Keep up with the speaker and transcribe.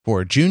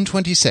For June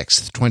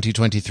 26th,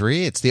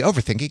 2023, it's the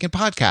Overthinking It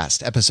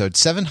Podcast, episode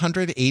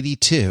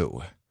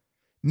 782.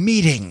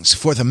 Meetings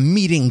for the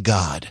meeting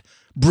god.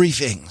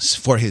 Briefings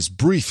for his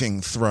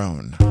briefing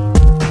throne.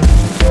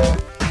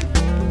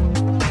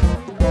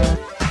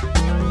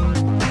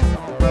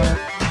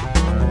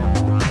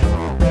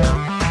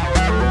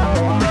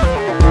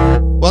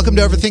 Welcome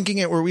to Overthinking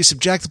It, where we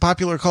subject the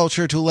popular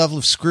culture to a level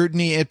of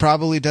scrutiny it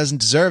probably doesn't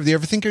deserve. The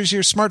Overthinkers are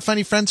your smart,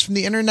 funny friends from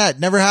the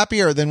internet, never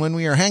happier than when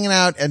we are hanging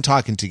out and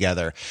talking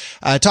together,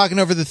 talking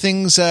over the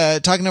things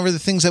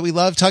that we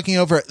love, talking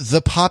over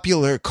the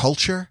popular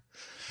culture.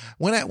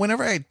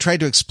 Whenever I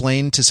tried to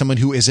explain to someone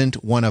who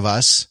isn't one of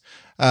us,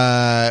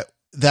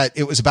 that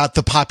it was about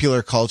the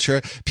popular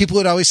culture, people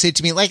would always say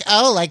to me, like,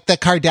 oh, like the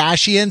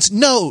Kardashians?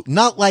 No,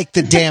 not like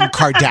the damn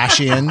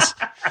Kardashians.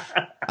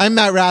 I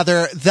might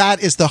rather,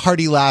 that is the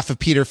hearty laugh of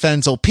Peter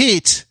Fenzel.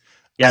 Pete,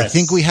 yes. I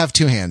think we have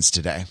two hands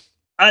today.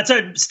 It's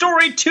a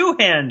story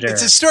two-hander.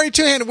 It's a story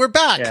two-hander. We're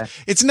back. Yeah.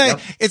 It's nice.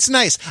 Yep. It's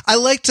nice. I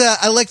like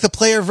the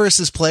player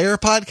versus player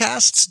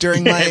podcasts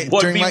during my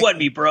What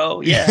me, bro.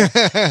 Yeah.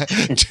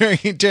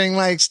 during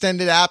my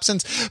extended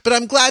absence. But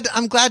I'm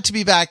glad to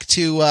be back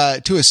to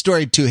a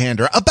story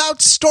two-hander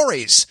about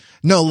stories,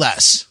 no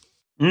less.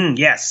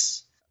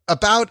 Yes.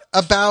 About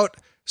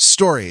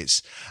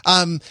stories.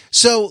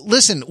 So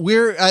listen,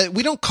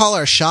 we don't call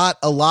our shot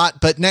a lot,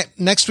 but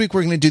next week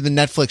we're going to do the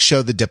Netflix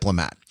show, The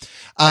Diplomat.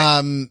 Right.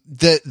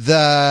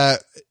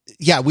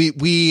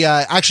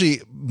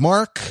 Actually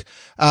Mark,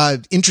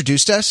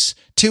 introduced us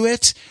to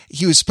it.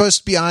 He was supposed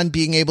to be on,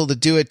 being able to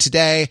do it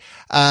today,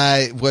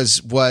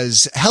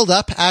 was held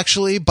up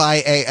actually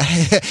by a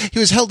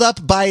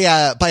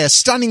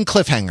stunning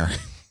cliffhanger.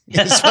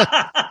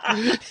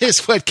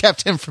 is what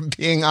kept him from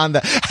being on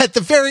at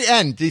the very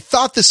end. He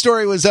thought the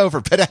story was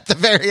over, but at the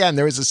very end,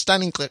 there was a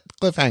stunning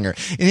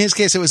cliffhanger. In his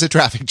case, it was a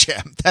traffic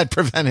jam that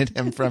prevented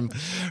him from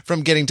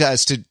getting to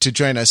us to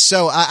join us.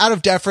 So, out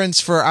of deference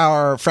for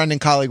our friend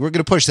and colleague, we're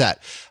going to push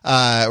that.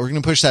 We're going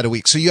to push that a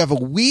week. So you have a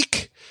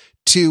week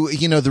to,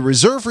 the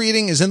reserve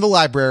reading is in the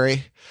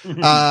library.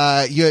 You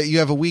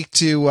have a week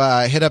to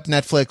hit up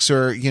Netflix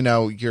or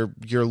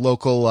your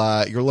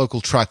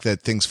local truck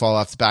that things fall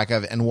off the back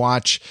of and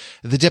watch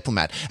The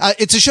Diplomat.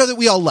 It's a show that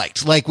we all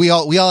liked. Like we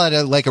all had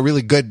a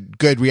really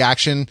good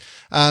reaction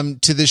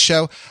to this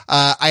show.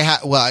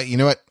 You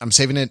know what? I'm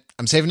saving it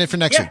for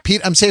next week. Pete,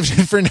 I'm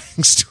saving it for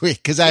next week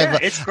because I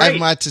have a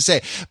lot to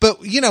say. But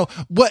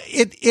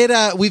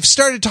we've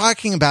started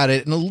talking about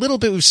it, and a little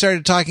bit we've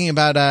started talking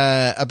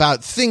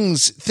about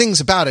things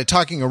about it,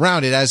 talking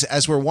around it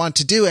as we're wont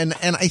to do. And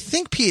I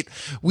think, Pete,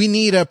 we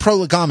need a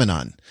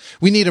prolegomenon.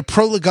 We need a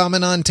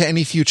prolegomenon to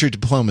any future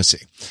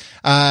diplomacy.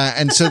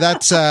 And so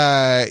that's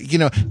what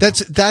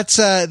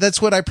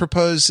I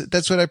propose.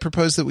 That's what I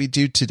propose that we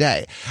do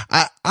today.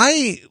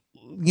 I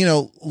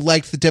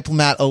liked The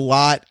Diplomat a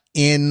lot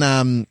in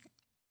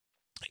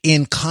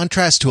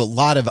contrast to a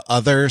lot of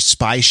other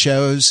spy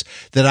shows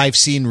that I've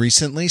seen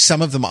recently,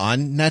 some of them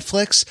on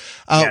Netflix.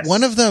 Yes.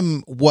 One of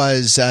them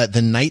was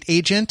The Night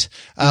Agent,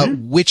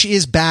 which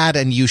is bad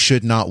and you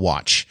should not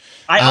watch.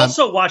 I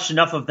also watched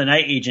enough of The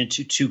Night Agent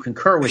to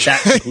concur with that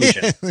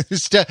conclusion,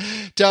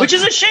 which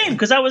is a shame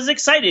because I was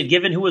excited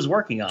given who was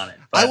working on it.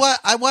 But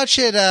I watch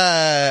it.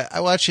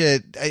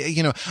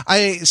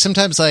 I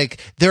sometimes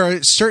there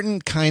are certain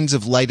kinds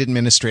of light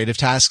administrative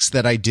tasks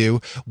that I do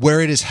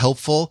where it is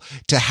helpful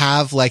to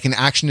have like an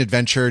action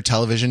adventure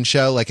television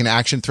show, like an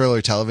action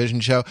thriller television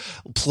show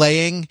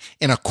playing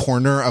in a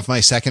corner of my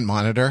second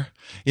monitor.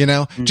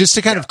 Just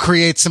to kind of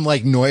create some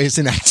like noise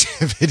and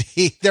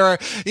activity.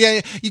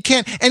 You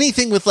can't,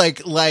 anything with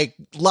like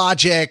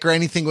logic or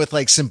anything with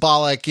like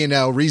symbolic,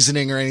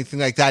 reasoning or anything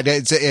like that.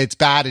 It's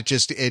bad.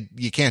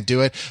 You can't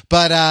do it.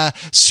 But,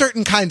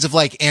 certain kinds of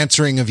like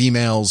answering of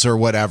emails or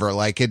whatever,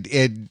 like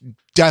it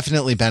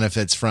definitely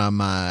benefits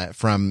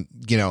from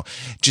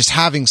just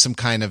having some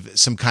kind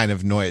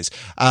of noise.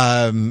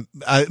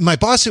 My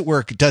boss at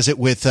work does it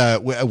with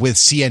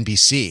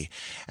CNBC,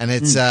 and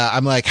it's,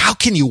 I'm like, how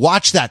can you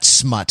watch that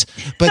smut?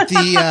 But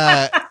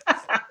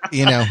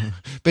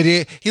but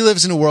he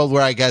lives in a world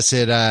where I guess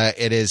it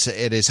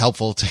is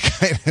helpful to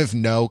kind of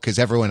know because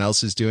everyone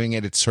else is doing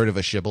it. It's sort of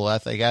a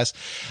shibboleth, I guess.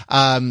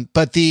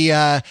 But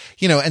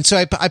and so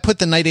I put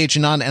The Night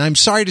Agent on, and I'm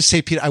sorry to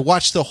say, Pete, I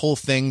watched the whole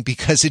thing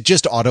because it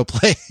just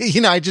autoplay.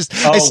 I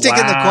stick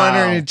in the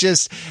corner and it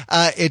just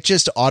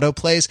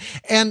autoplays.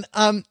 And,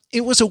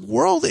 it was a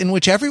world in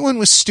which everyone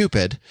was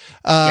stupid,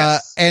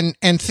 yes. and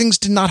things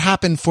did not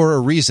happen for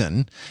a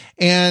reason.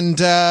 And,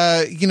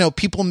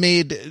 people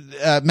made,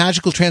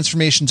 magical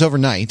transformations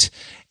overnight,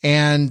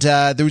 and,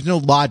 there was no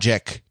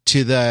logic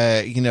to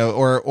the,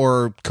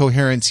 or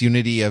coherence,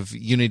 unity of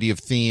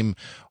theme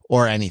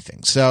or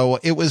anything. So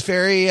it was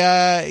very,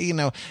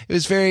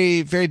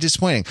 very, very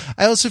disappointing.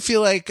 I also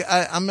feel like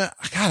I'm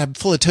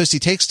full of toasty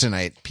takes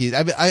tonight, Pete.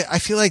 I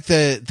feel like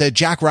the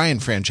Jack Ryan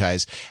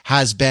franchise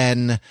has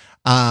been,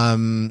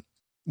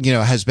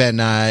 has been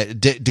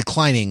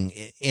declining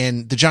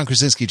in the John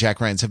Krasinski Jack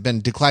Ryans have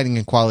been declining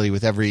in quality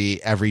with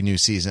every new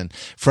season,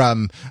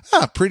 from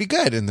pretty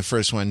good in the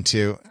first one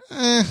to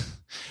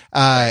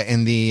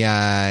in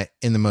the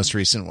most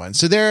recent one.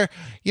 So there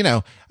you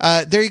go.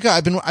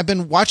 I've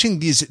been watching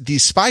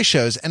these spy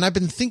shows, and I've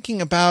been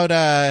thinking about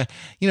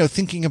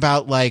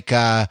like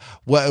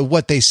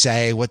what they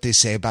say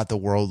about the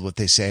world, what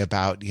they say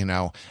about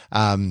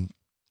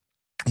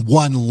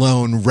one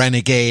lone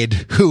renegade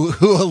who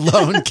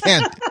alone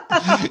can,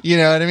 you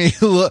know what I mean?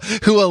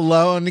 Who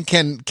alone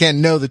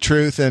can know the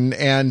truth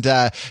and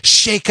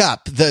shake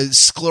up the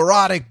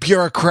sclerotic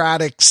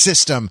bureaucratic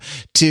system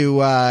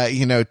to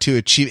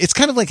achieve. It's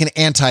kind of like an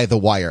The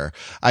Wire,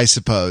 I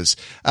suppose.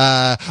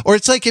 Or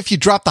it's like if you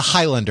drop the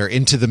Highlander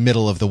into the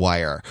middle of The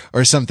Wire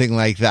or something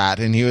like that.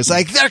 And he was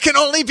like, there can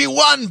only be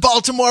one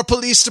Baltimore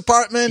Police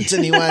Department.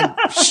 And he went,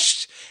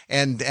 shh.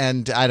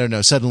 And I don't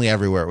know, suddenly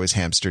everywhere was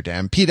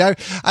Amsterdam. Pete,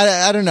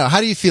 I don't know. How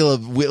do you feel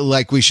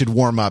like we should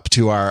warm up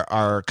to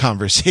our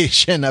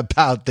conversation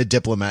about The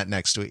Diplomat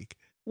next week?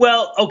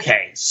 Well,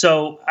 okay.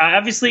 So I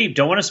obviously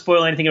don't want to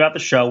spoil anything about the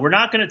show. We're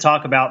not going to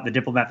talk about The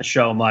Diplomat, the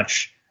show,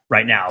 much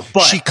right now.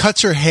 But she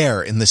cuts her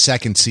hair in the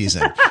second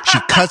season. The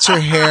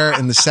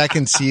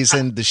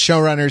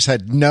showrunners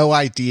had no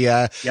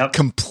idea. Yep.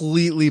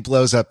 Completely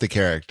blows up the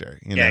character.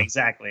 Yeah,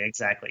 exactly.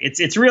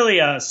 It's really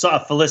a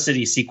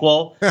Felicity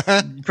sequel,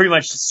 pretty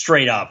much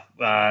straight up.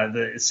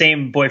 The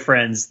same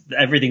boyfriends.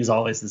 Everything's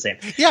always the same.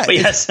 Yeah. But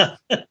yes.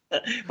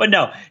 But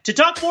no. To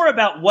talk more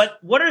about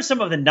what are some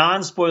of the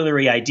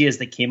non-spoilery ideas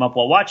that came up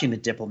while watching The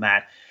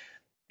Diplomat.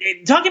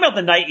 Talking about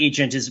the night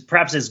agent is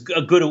perhaps as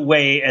a good a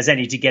way as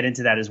any to get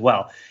into that as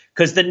well,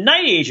 because the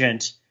night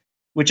agent,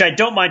 which I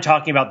don't mind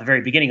talking about at the very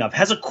beginning of,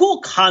 has a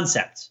cool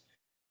concept,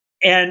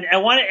 and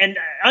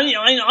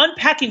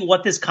unpacking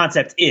what this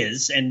concept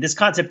is, and this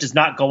concept does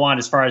not go on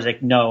as far as I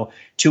know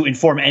to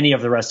inform any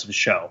of the rest of the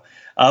show.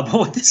 But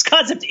what this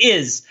concept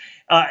is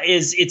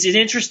it's an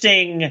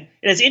interesting. It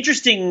has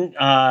interesting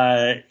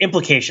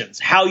implications.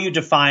 How you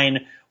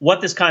define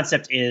what this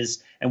concept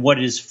is and what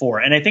it is for.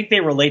 And I think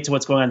they relate to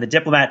what's going on in The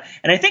Diplomat.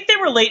 And I think they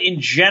relate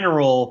in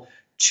general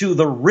to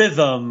the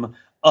rhythm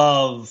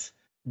of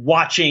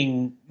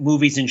watching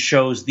movies and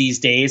shows these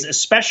days,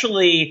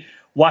 especially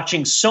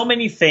watching so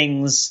many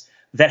things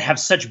that have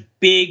such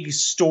big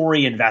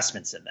story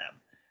investments in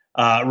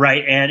them.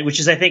 Right. And which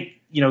is, I think,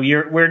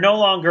 we're no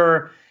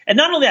longer. And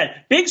not only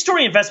that, big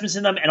story investments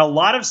in them, and a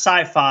lot of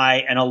sci-fi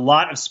and a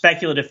lot of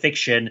speculative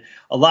fiction,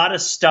 a lot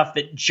of stuff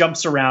that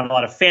jumps around, a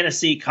lot of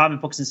fantasy, comic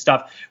books and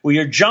stuff, where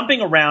you're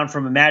jumping around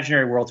from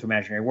imaginary world to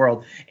imaginary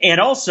world. And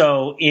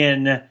also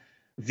in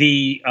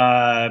the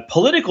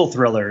political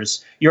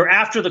thrillers, you're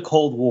after the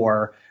Cold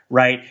War,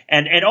 right?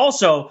 And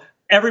also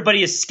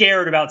everybody is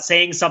scared about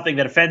saying something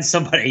that offends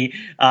somebody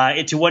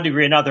to one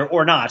degree or another,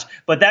 or not.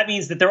 But that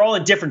means that they're all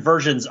in different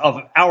versions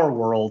of our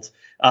world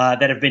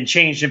that have been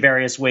changed in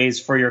various ways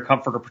for your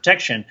comfort or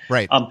protection.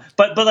 Right.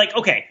 But like,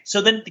 okay,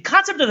 so then the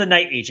concept of the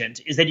night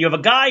agent is that you have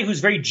a guy who's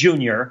very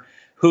junior,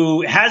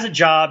 who has a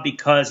job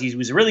because he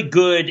was a really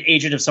good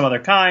agent of some other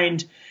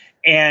kind,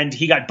 and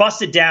he got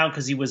busted down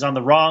because he was in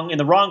the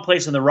wrong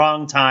place in the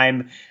wrong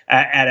time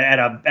at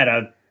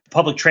a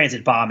public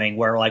transit bombing,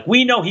 where like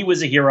we know he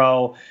was a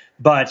hero,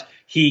 but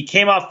he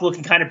came off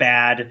looking kind of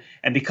bad,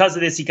 and because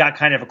of this, he got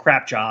kind of a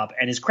crap job.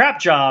 And his crap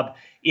job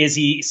is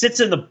he sits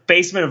in the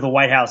basement of the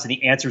White House and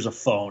he answers a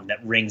phone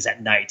that rings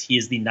at night. He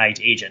is the night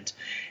agent.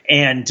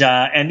 And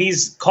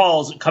these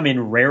calls come in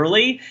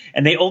rarely,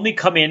 and they only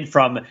come in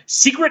from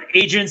secret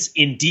agents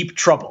in deep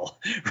trouble,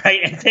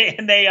 right?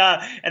 And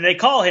they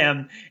call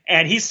him,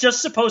 and he's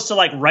just supposed to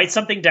like write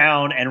something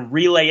down and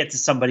relay it to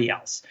somebody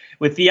else,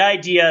 with the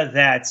idea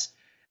that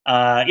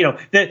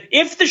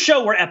if the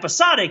show were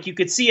episodic, you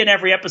could see in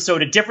every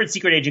episode a different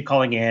secret agent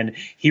calling in.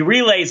 He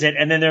relays it,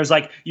 and then there's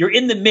like you're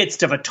in the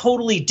midst of a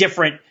totally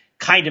different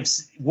kind of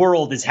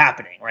world is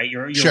happening, right?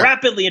 You're Sure.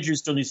 rapidly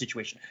introduced to a new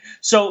situation.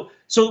 So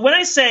when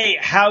I say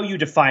how you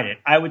define it,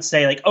 I would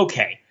say like,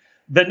 okay,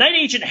 the night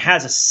agent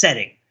has a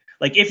setting.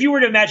 Like if you were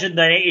to imagine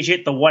the night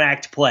agent, the one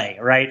act play,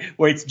 right,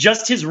 where it's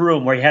just his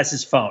room where he has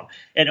his phone.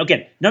 And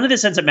again, none of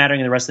this ends up mattering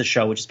in the rest of the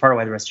show, which is part of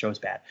why the rest of the show is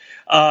bad.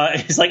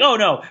 It's like, oh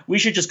no, we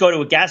should just go to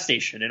a gas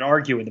station and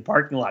argue in the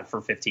parking lot for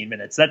 15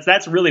 minutes.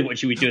 That's really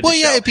what you would do. In the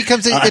show. It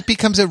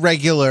becomes a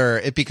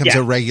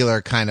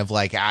regular kind of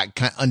like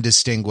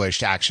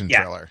undistinguished action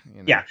thriller.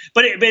 Yeah,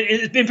 but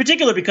in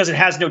particular because it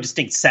has no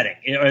distinct setting,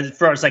 as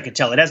far as I could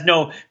tell, it has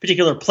no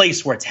particular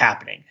place where it's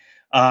happening.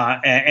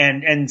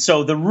 And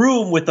so the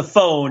room with the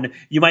phone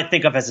you might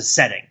think of as a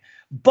setting,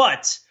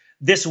 but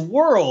this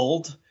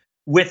world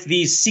with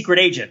these secret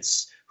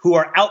agents who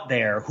are out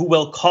there who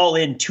will call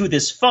in to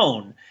this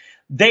phone,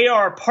 they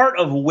are part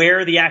of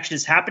where the action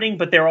is happening,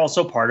 but they're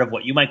also part of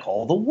what you might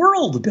call the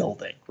world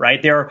building, right?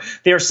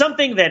 They're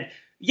something that,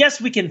 yes,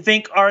 we can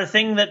think are a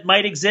thing that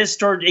might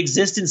exist or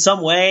exist in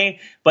some way,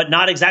 but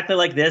not exactly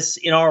like this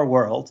in our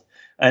world.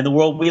 and the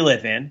world we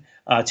live in,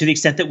 to the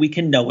extent that we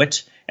can know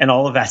it and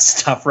all of that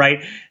stuff,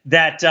 right?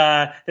 That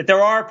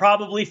there are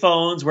probably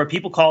phones where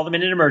people call them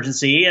in an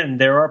emergency, and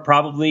there are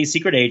probably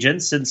secret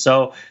agents, and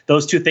so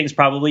those two things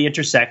probably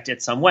intersect in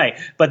some way.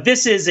 But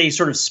this is a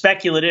sort of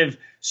speculative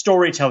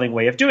storytelling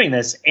way of doing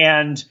this,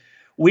 and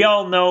we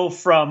all know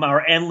from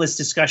our endless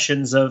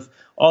discussions of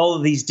all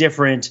of these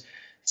different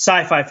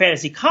sci-fi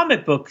fantasy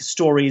comic book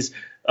stories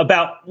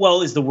about,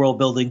 well, is the world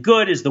building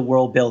good? Is the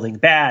world building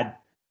bad?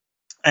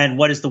 And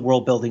what is the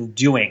world building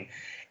doing?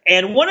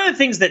 And one of the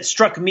things that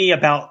struck me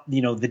about,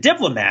 The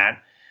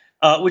Diplomat,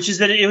 which is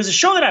that it was a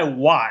show that I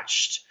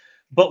watched,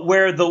 but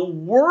where the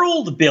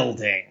world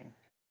building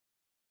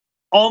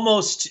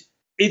I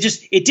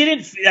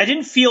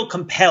didn't feel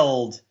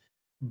compelled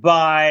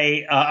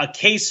by a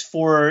case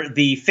for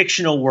the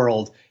fictional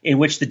world in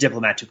which The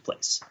Diplomat took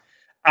place.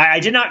 I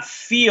did not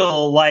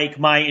feel like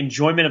my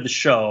enjoyment of the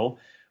show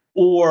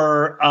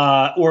or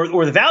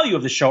the value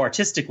of the show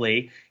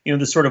artistically,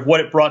 the sort of what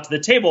it brought to the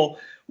table,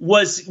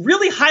 was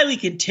really highly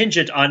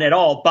contingent on at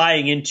all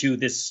buying into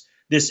this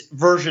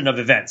version of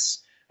events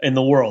in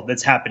the world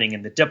that's happening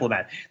in The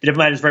Diplomat. The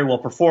Diplomat is very well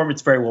performed.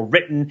 It's very well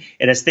written.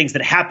 It has things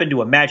that happen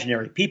to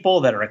imaginary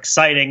people that are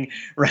exciting,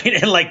 right?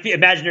 And like the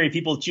imaginary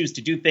people choose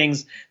to do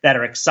things that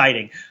are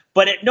exciting.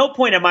 But at no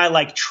point am I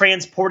like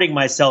transporting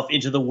myself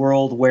into the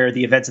world where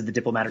the events of The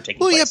Diplomat are taking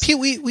place. Well, yeah,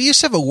 Pete, we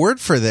used to have a word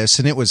for this,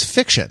 and it was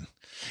fiction.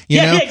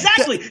 Yeah,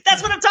 exactly.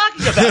 That's what I'm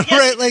talking about. Yes,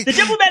 right, like, The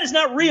Diplomat is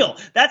not real.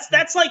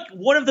 That's like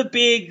one of the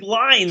big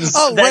lines.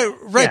 Oh,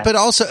 right. Yeah. But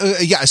also,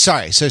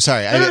 sorry.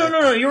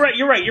 No. You're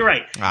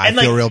right. I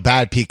feel real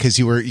bad, Pete, because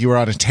you were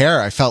on a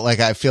tear. I feel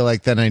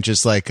like then I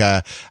just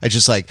I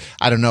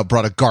don't know,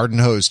 brought a garden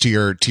hose to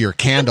your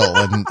candle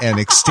and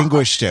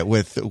extinguished it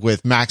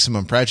with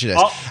maximum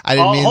prejudice. I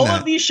didn't mean that. All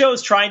of these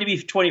shows trying to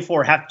be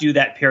 24 have to do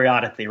that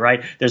periodically,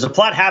 right? There's a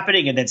plot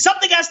happening, and then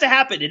something has to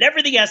happen, and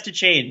everything has to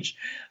change.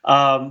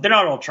 They're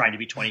not all trying to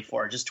be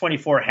 24. Just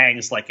 24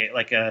 hangs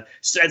it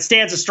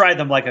stands astride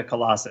them like a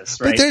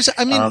colossus, right? But there's,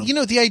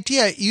 the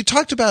idea you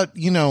talked about,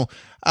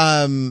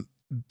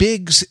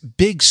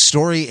 big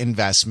story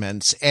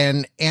investments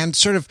and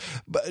sort of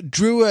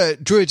drew a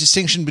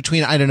distinction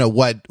between, I don't know,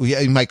 what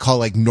you might call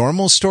like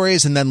normal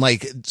stories and then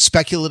like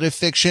speculative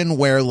fiction,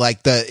 where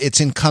like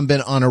it's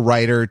incumbent on a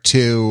writer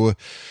to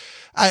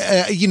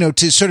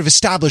sort of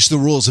establish the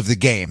rules of the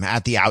game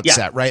at the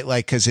outset, right?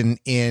 Like, cause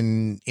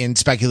in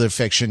speculative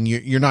fiction,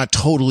 you're not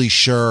totally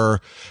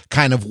sure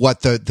kind of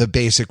what the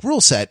basic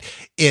rule set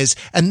is.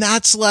 And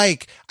that's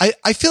like,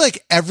 I feel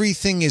like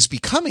everything is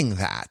becoming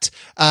that,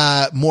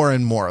 more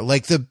and more.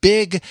 Like the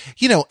big,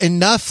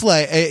 enough,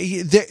 like,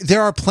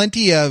 there are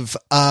plenty of,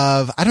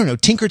 I don't know,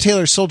 Tinker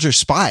Tailor Soldier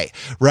Spy,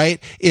 right?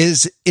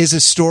 Is a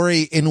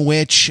story in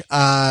which,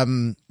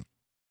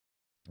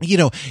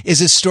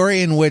 is a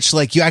story in which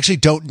like you actually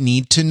don't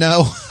need to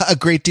know a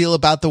great deal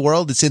about the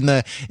world. It's in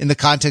the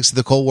context of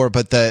the Cold War,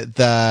 but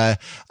the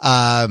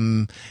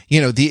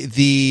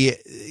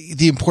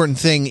important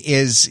thing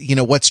is,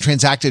 what's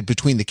transacted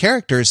between the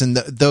characters. And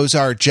those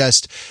are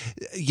just,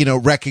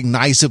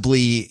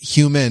 recognizably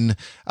human,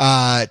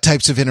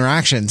 types of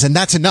interactions. And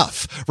that's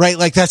enough, right?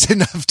 Like that's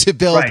enough to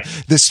build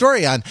the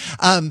story on.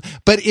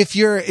 But if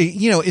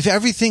if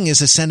everything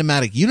is a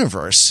cinematic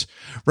universe,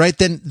 right,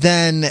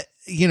 then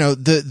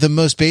the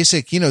most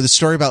basic, the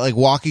story about like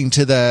walking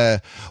to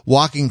the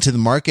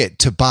market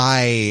to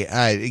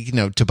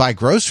buy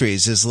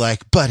groceries is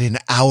like, but in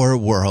our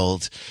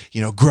world,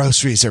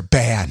 groceries are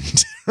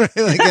banned, right?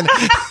 Like,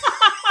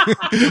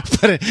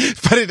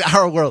 but in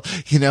our world,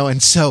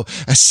 and so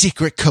a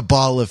secret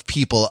cabal of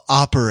people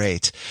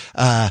operate,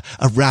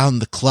 around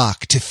the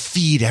clock to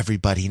feed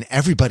everybody, and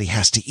everybody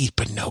has to eat,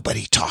 but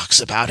nobody talks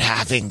about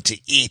having to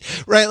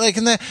eat, right? Like,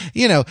 and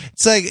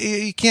it's like,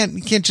 you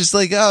can't just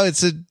like, oh,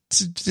 it's a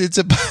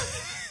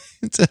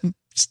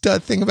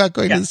thing about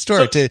going to the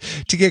store to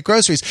get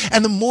groceries.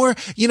 And the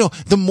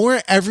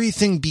more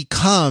everything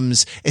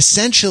becomes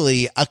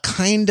essentially a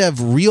kind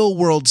of real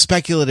world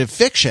speculative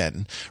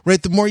fiction,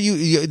 right? The more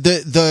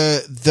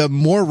the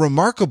more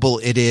remarkable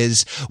it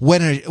is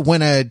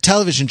when a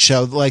television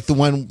show like the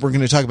one we're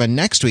going to talk about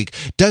next week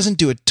doesn't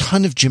do a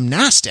ton of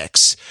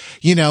gymnastics,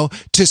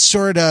 to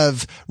sort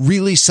of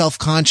really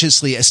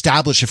self-consciously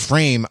establish a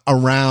frame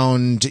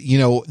around,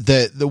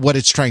 the what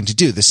it's trying to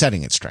do, the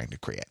setting it's trying to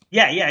create.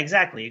 Yeah,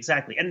 exactly.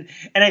 And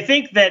I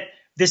think that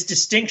this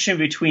distinction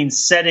between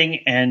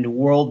setting and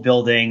world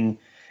building,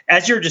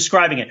 as you're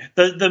describing it,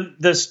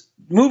 the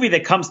movie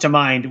that comes to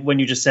mind when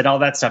you just said all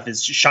that stuff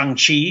is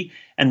Shang-Chi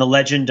and the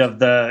Legend of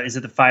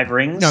the Five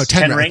Rings? No,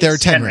 10 rings. There are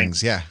 10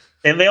 rings, yeah.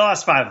 They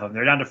lost 5 of them.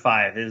 They're down to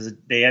 5.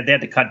 They had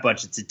to cut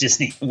budgets at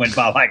Disney when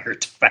Bob Iger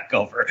took back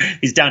over.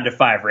 He's down to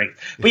 5 rings.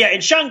 But yeah,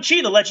 in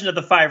Shang-Chi, the Legend of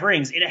the Five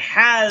Rings, it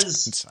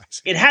has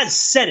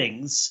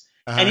settings.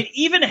 And it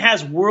even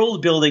has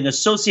world building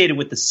associated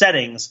with the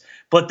settings,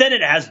 but then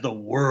it has the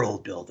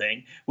world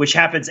building, which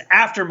happens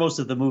after most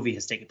of the movie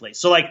has taken place.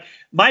 So like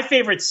my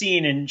favorite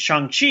scene in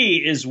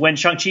Shang-Chi is when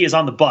Shang-Chi is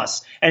on the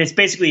bus, and it's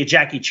basically a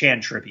Jackie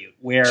Chan tribute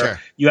where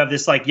you have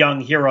this like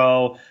young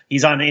hero.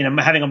 He's having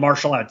a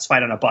martial arts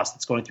fight on a bus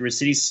that's going through a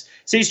city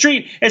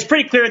street. It's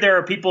pretty clear there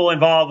are people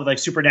involved with like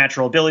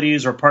supernatural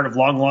abilities or part of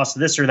long lost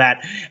this or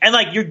that. And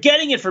like you're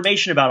getting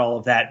information about all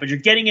of that, but you're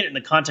getting it in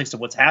the context of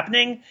what's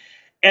happening.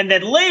 And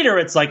then later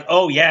it's like,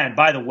 oh yeah, and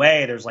by the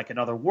way, there's like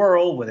another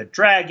world with a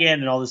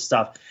dragon and all this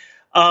stuff.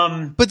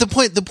 But the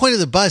point of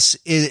the bus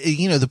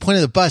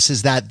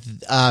is that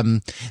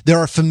there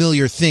are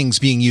familiar things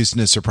being used in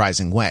a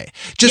surprising way.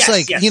 Just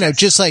like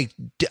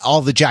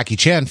all the Jackie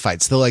Chan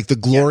fights, the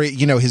glory,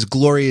 his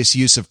glorious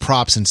use of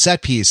props and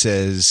set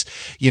pieces,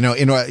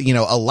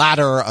 a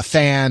ladder, a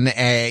fan,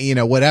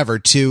 whatever,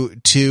 to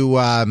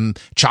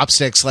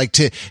chopsticks, like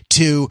to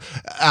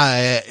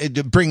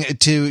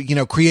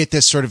create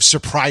this sort of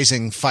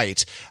surprising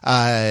fight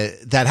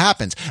that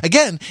happens.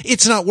 Again,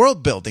 it's not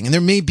world building, and there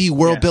may be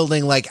world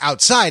building like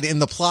outside in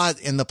the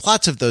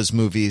plots of those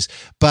movies,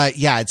 but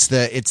it's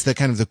the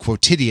kind of the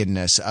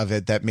quotidianness of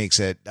it that makes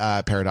it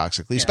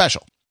paradoxically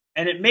special.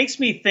 And it makes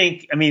me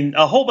think, I mean,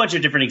 a whole bunch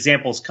of different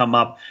examples come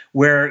up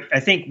where I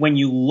think when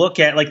you look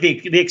at like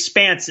the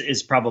Expanse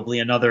is probably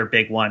another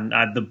big one,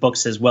 the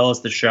books as well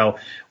as the show,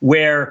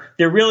 where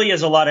there really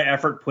is a lot of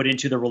effort put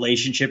into the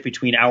relationship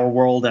between our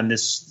world and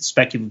this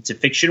speculative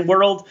fiction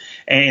world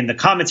and the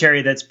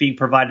commentary that's being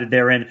provided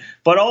therein,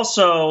 but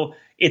also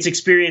it's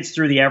experienced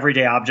through the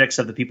everyday objects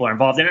of the people are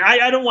involved. And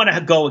I don't want to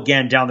go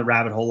again down the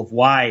rabbit hole of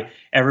why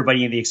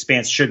everybody in the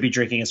Expanse should be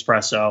drinking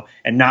espresso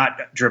and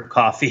not drip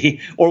coffee,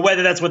 or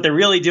whether that's what they're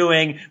really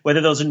doing, whether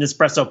those are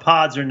Nespresso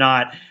pods or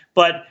not.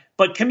 But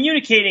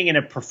communicating in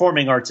a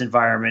performing arts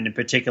environment, in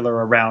particular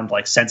around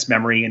like sense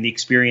memory and the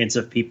experience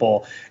of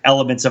people,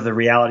 elements of the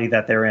reality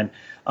that they're in,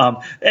 and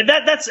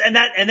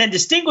then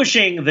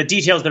distinguishing the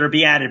details that are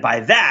being added by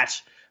that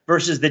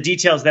versus the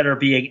details that are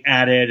being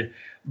added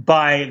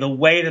by the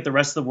way that the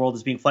rest of the world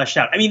is being fleshed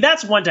out. I mean,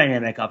 that's one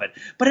dynamic of it.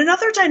 But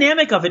another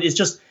dynamic of it is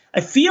just,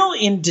 I feel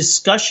in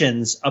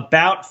discussions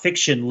about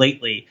fiction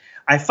lately,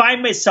 I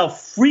find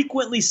myself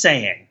frequently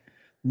saying,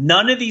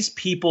 none of these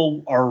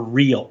people are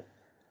real.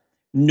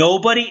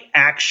 Nobody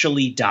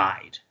actually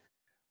died,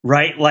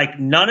 right? Like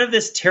none of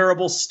this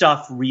terrible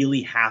stuff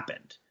really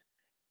happened.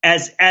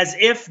 As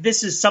if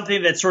this is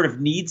something that sort of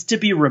needs to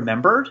be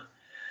remembered.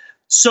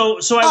 So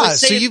I would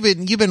say. So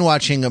you've been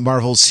watching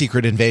Marvel's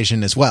Secret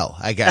Invasion as well,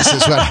 I guess.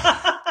 Is what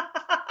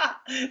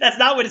That's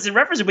not what it's in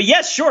reference to, but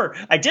yes, sure.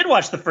 I did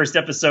watch the first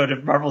episode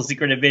of Marvel's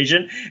Secret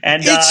Invasion,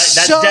 and that's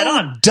so dead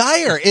on.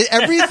 Dire.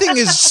 Everything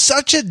is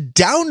such a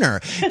downer.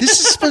 This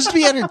is supposed to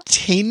be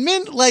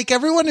entertainment. Like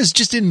everyone is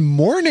just in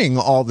mourning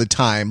all the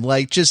time,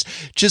 like just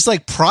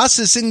like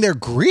processing their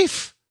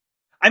grief.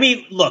 I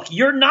mean, look,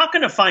 you're not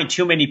going to find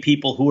too many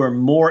people who are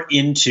more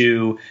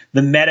into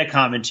the meta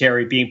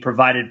commentary being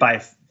provided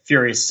by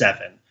Furious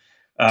 7,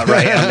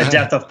 right, on the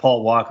death of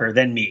Paul Walker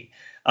than me,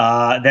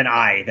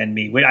 than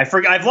me.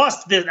 I've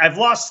lost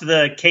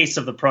the case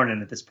of the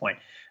pronoun at this point,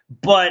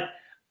 but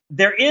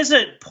there is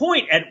a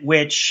point at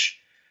which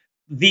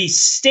the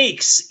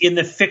stakes in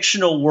the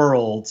fictional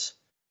world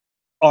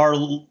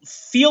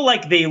feel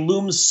like they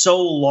loom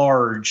so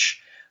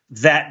large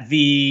that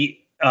the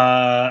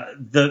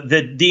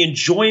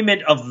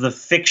enjoyment of the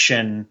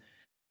fiction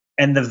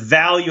and the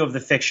value of the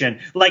fiction,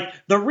 like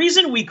the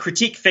reason we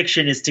critique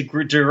fiction is to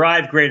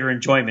derive greater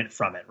enjoyment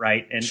from it,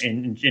 right?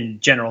 In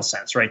general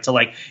sense, right? To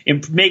like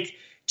make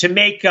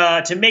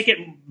it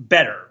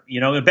better,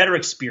 a better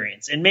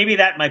experience. And maybe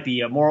that might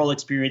be a moral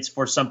experience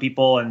for some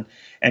people, and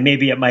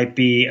maybe it might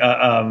be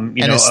an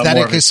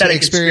aesthetic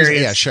experience.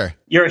 Yeah, sure.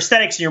 Your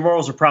aesthetics and your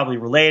morals are probably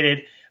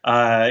related.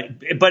 But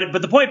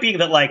the point being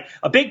that like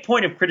a big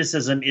point of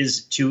criticism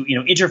is to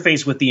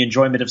interface with the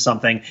enjoyment of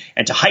something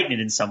and to heighten it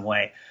in some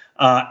way.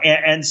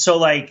 And so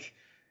like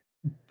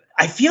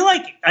I feel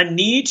like a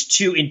need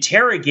to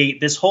interrogate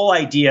this whole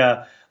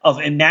idea of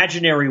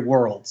imaginary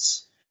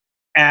worlds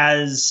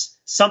as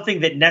something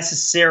that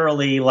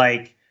necessarily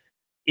like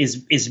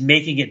is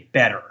making it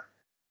better.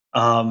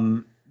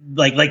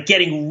 Like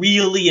getting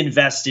really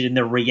invested in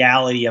the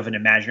reality of an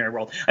imaginary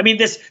world. I mean,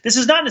 this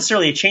is not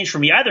necessarily a change for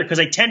me either, because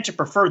I tend to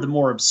prefer the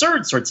more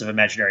absurd sorts of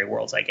imaginary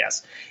worlds, I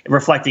guess,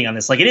 reflecting on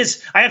this. Like it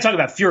is, I have to talk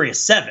about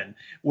Furious 7,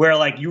 where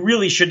like you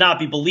really should not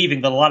be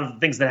believing that a lot of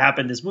the things that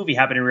happen in this movie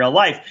happen in real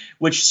life,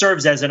 which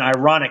serves as an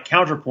ironic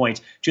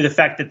counterpoint to the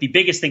fact that the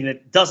biggest thing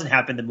that doesn't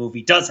happen in the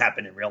movie does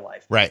happen in real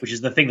life, right? Which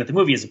is the thing that the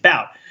movie is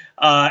about.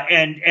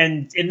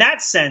 And in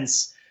that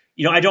sense,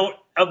 I don't.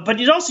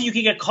 But also you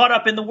can get caught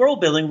up in the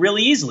world building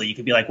really easily. You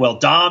could be like, well,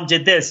 Dom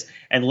did this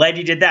and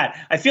Letty did that.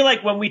 I feel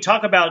like when we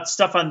talk about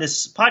stuff on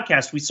this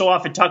podcast, we so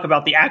often talk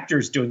about the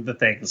actors doing the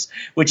things,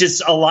 which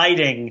is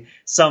eliding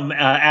some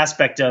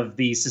aspect of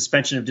the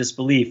suspension of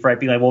disbelief, right?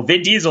 Being like, well,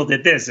 Vin Diesel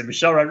did this and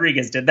Michelle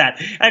Rodriguez did that.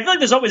 And I feel like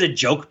there's always a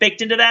joke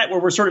baked into that where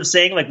we're sort of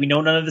saying like we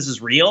know none of this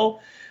is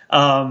real.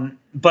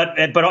 But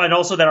and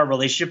also that our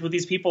relationship with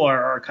these people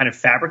are kind of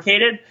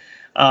fabricated.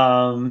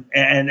 And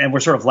we're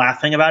sort of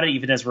laughing about it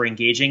even as we're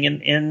engaging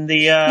in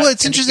the well,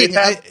 it's interesting.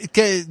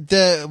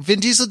 The Vin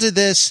Diesel did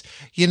this,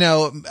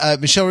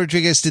 Michelle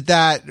Rodriguez did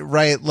that,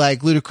 right?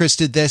 Like Ludacris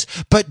did this,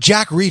 but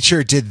Jack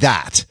Reacher did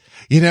that.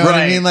 You know what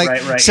I mean?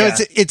 Like, so yeah.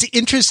 It's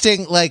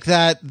interesting like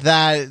that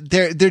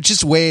they're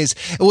just ways.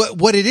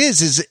 What it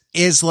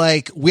is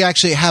like we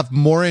actually have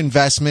more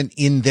investment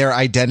in their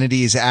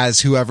identities as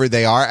whoever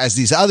they are, as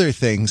these other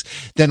things,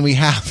 than we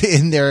have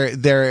in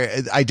their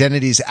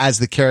identities as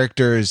the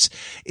characters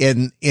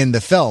in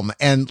the film.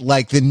 And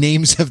like the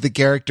names of the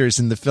characters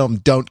in the film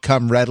don't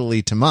come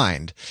readily to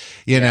mind,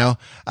 you know?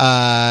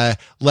 I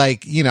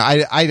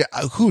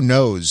who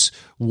knows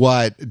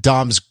what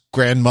Dom's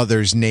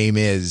grandmother's name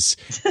is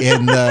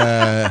in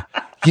the,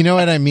 you know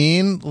what I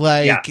mean?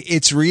 Like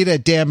it's Rita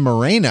Dan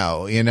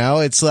Moreno,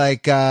 it's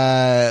like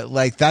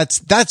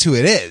that's who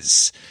it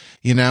is,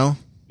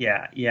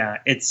 Yeah.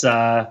 It's,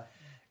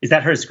 is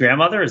that her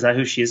grandmother? Is that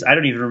who she is? I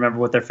don't even remember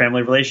what their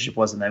family relationship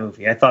was in that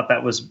movie. I thought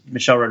that was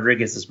Michelle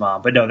Rodriguez's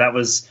mom, but no, that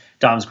was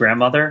Dom's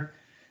grandmother.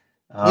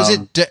 Was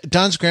it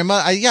Don's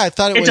grandma? I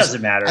thought it was. It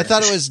doesn't matter. I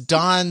thought it was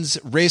Don's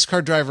race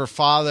car driver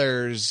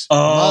father's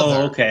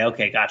mother.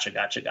 Okay.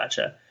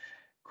 Gotcha.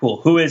 Cool.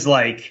 Who is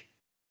like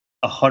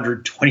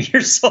 120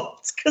 years old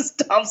because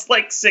Dom's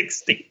like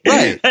 60.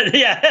 Right.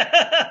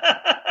 Yeah.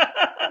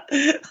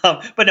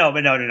 But no.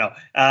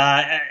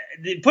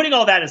 Putting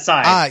all that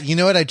aside. You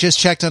know what? I just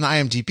checked on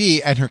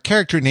IMDb and her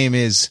character name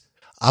is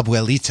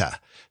Abuelita.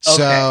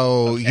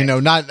 So, okay.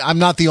 I'm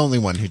not the only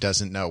one who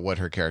doesn't know what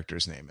her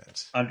character's name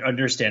is.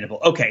 Understandable.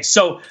 Okay.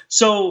 So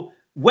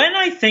when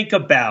I think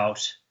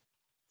about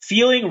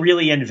feeling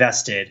really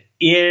invested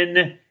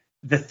in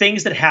the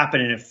things that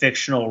happen in a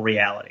fictional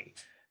reality,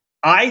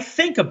 I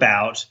think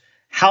about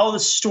how the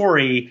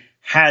story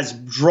has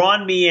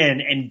drawn me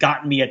in and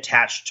gotten me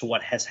attached to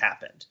what has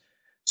happened.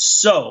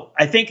 So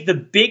I think the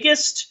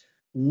biggest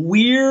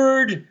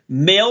weird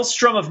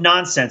maelstrom of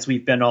nonsense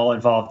we've been all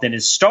involved in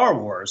is Star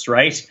Wars,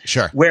 right?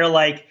 Sure. Where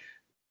like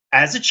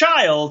as a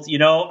child,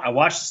 I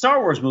watched the Star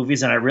Wars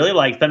movies and I really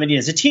liked them. And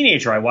as a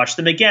teenager, I watched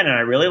them again and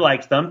I really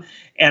liked them.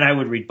 And I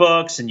would read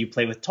books and you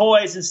play with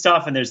toys and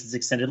stuff. And there's this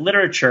extended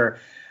literature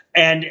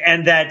and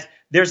that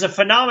there's a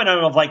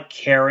phenomenon of like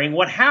caring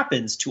what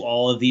happens to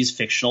all of these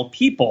fictional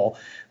people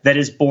that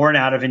is born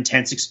out of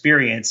intense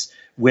experience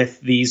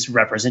with these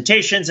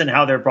representations and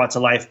how they're brought to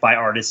life by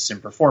artists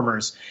and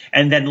performers.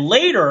 And then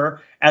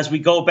later, as we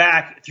go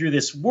back through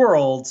this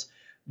world,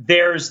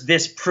 there's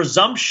this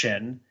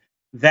presumption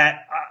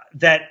that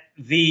that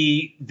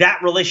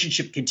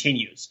relationship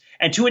continues.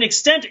 And to an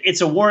extent,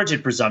 it's a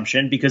warranted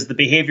presumption because the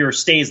behavior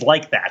stays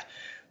like that.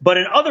 But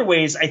in other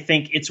ways, I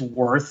think it's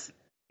worth,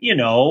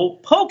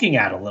 poking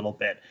at a little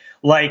bit.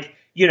 Like,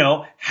 and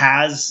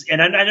I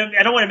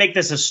don't want to make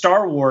this a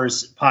Star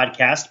Wars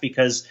podcast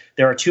because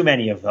there are too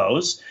many of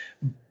those,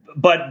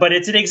 but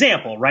it's an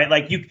example, right?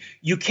 Like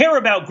you care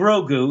about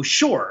Grogu,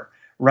 sure,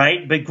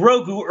 right? But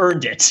Grogu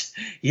earned it,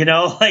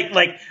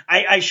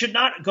 I should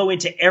not go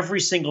into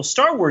every single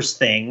Star Wars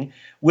thing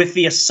with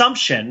the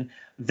assumption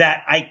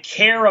that I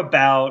care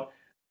about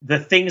the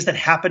things that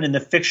happen in the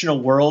fictional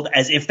world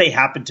as if they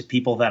happen to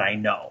people that I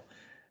know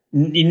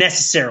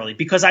necessarily,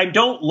 because I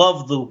don't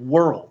love the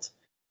world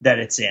that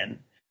it's in.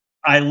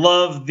 I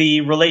love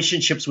the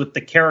relationships with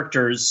the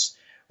characters,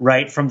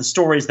 right, from the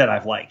stories that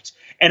I've liked.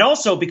 And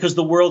also because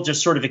the world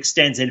just sort of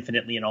extends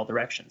infinitely in all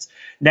directions.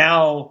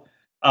 Now,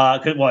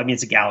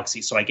 it's a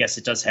galaxy, so I guess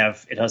it does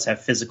have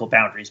physical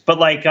boundaries. But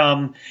like,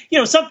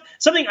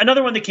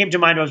 another one that came to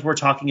mind as we're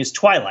talking is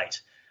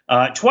Twilight.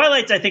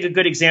 Twilight's, I think, a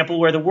good example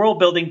where the world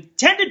building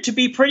tended to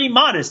be pretty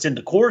modest in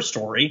the core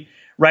story,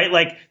 right?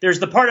 Like there's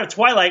the part of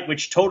Twilight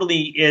which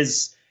totally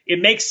is, it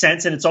makes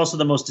sense, and it's also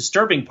the most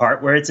disturbing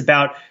part where it's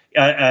about,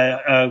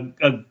 from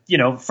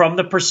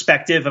the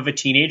perspective of a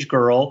teenage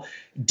girl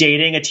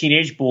dating a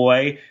teenage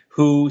boy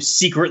who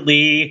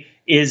secretly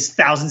is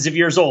thousands of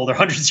years old or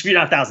hundreds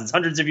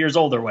of years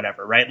old or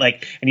whatever, right?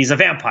 Like, and he's a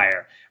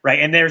vampire, right?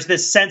 And there's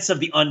this sense of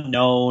the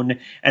unknown,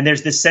 and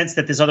there's this sense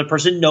that this other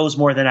person knows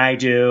more than I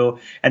do,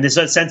 and this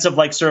sense of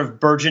like sort of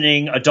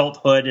burgeoning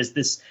adulthood is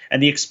this,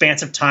 and the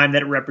expanse of time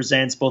that it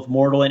represents, both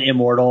mortal and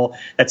immortal,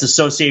 that's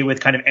associated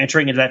with kind of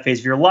entering into that phase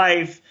of your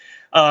life,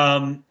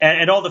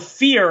 and all the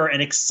fear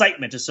and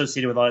excitement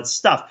associated with all that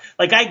stuff.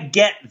 Like, I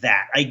get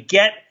that. I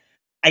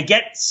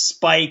get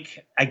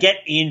Spike. I get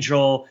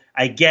Angel.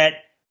 I get,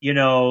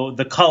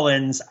 the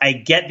Cullens. I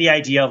get the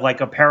idea of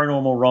like a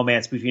paranormal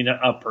romance between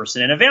a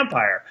person and a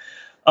vampire.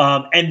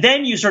 And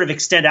then you sort of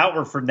extend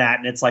outward from that.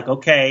 And it's like,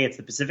 okay, it's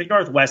the Pacific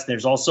Northwest.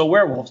 There's also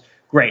werewolves.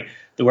 Great.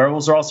 The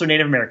werewolves are also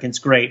Native Americans.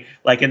 Great.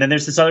 Like, and then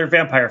there's this other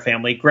vampire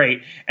family.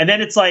 Great. And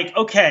then it's like,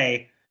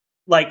 okay,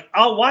 like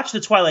I'll watch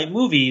the Twilight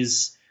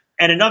movies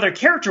and another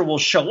character will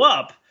show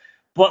up,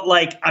 but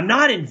like I'm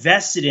not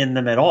invested in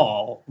them at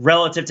all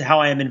relative to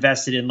how I am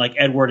invested in like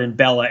Edward and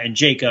Bella and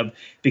Jacob,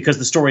 because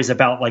the story's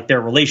about like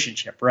their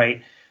relationship,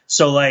 right?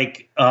 So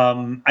like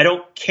I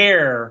don't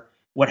care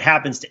what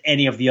happens to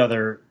any of the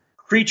other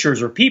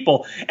creatures or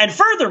people. And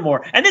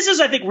furthermore, and this is,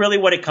 I think, really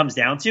what it comes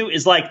down to,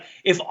 is like,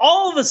 if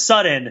all of a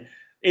sudden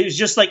it was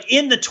just like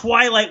in the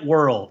Twilight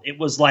world, it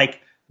was like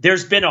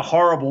there's been a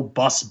horrible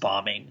bus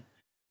bombing,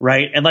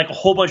 right? And like a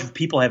whole bunch of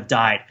people have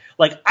died.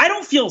 Like, I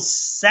don't feel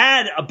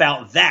sad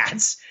about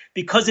that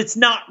because it's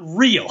not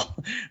real,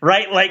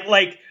 right?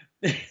 Like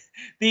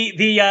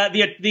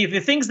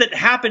the things that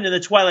happen in the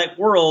Twilight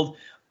world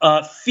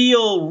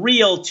feel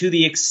real to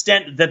the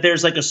extent that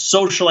there's like a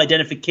social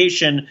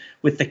identification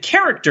with the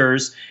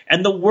characters,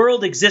 and the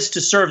world exists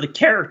to serve the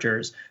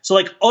characters. So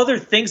like other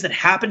things that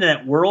happen in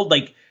that world,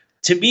 like,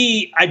 to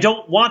me, I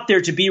don't want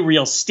there to be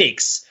real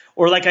stakes,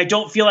 or like I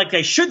don't feel like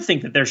I should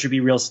think that there should be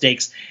real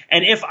stakes.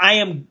 And if I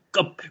am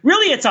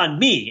really, it's on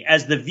me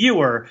as the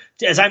viewer,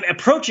 as I'm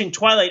approaching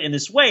Twilight in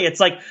this way.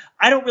 It's like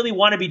I don't really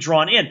want to be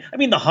drawn in. I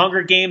mean, The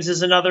Hunger Games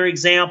is another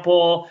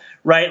example,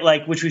 right?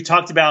 Like, which we've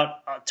talked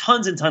about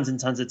tons and tons and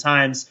tons of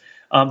times.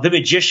 The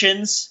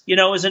Magicians,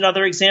 is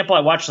another example.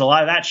 I watched a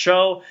lot of that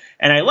show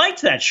and I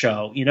liked that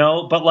show,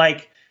 but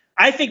like,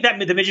 I think that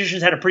The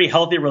Magicians had a pretty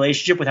healthy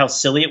relationship with how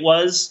silly it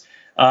was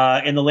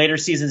in the later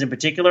seasons in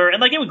particular.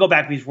 And like, it would go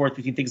back and forth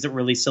between things that were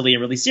really silly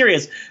and really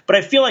serious. But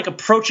I feel like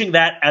approaching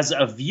that as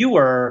a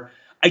viewer,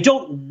 I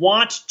don't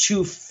want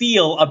to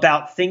feel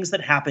about things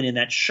that happen in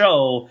that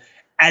show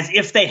as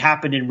if they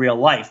happened in real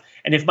life.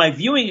 And if my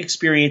viewing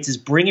experience is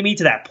bringing me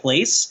to that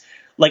place,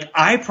 like,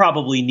 I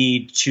probably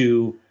need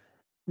to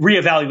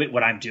reevaluate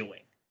what I'm doing.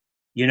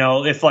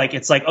 If like,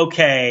 it's like,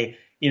 okay,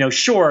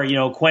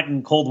 sure,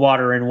 Quentin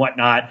Coldwater and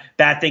whatnot,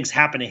 bad things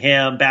happen to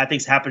him, bad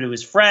things happen to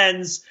his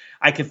friends.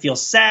 I can feel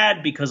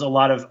sad because a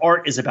lot of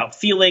art is about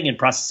feeling and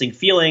processing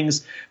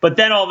feelings. But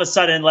then all of a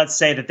sudden, let's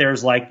say that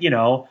there's like,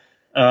 a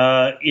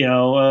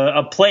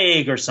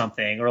plague or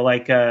something, or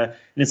like, and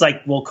it's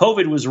like, well,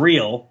 COVID was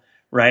real,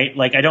 right?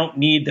 Like, I don't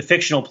need the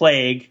fictional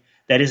plague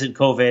that isn't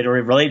COVID or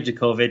related to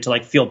COVID to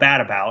like feel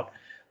bad about.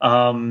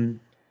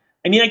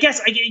 I mean, I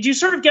guess, do you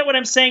sort of get what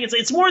I'm saying?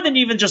 It's more than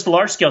even just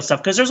large scale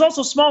stuff, because there's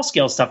also small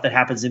scale stuff that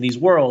happens in these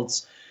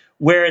worlds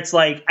where it's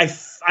like,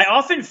 I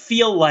often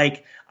feel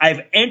like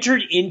I've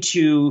entered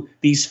into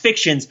these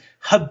fictions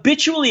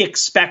habitually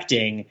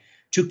expecting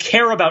to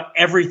care about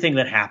everything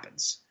that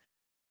happens.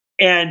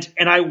 And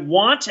I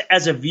want,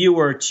 as a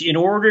viewer, in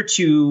order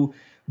to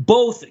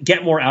both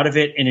get more out of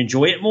it and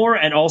enjoy it more,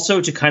 and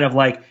also to kind of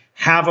like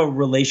have a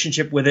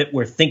relationship with it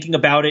where thinking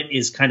about it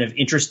is kind of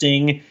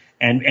interesting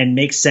and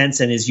makes sense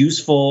and is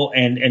useful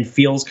and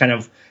feels kind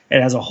of,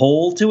 it has a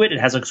whole to it. It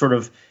has a sort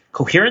of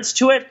coherence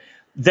to it,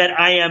 that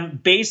I am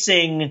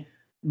basing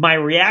my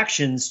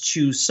reactions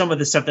to some of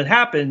the stuff that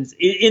happens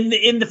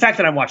in the fact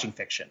that I'm watching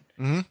fiction.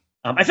 Mm-hmm.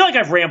 I feel like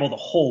I've rambled a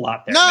whole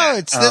lot there. No,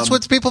 Matt. that's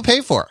what people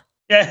pay for.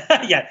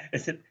 Yeah.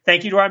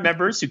 Thank you to our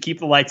members who keep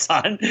the lights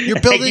on. Thank you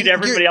to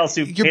everybody else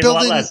who pays a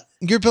lot less.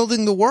 You're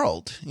building the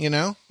world,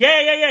 Yeah.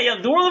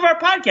 The world of our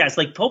podcast.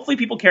 Like, hopefully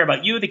people care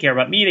about you. They care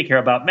about me. They care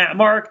about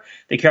Mark.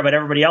 They care about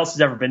everybody else who's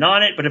ever been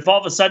on it. But if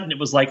all of a sudden it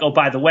was like, oh,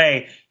 by the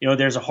way,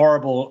 there's a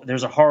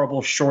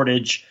horrible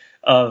shortage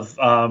of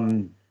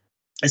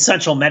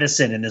essential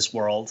medicine in this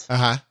world,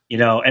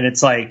 and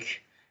it's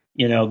like,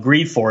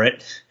 grieve for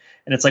it.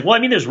 And it's like, well, I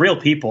mean, there's real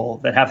people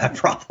that have that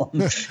problem.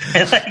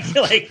 And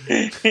like,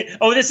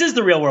 oh, this is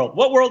the real world.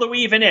 What world are we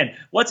even in?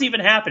 What's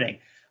even happening?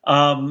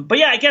 But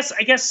yeah, I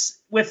guess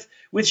with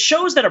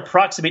shows that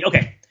approximate,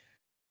 okay,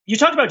 you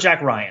talked about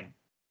Jack Ryan.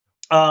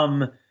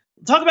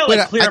 Talk about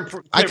like clear.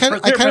 I kind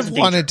of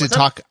wanted to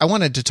talk. I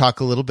wanted to talk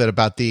a little bit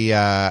about the.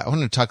 I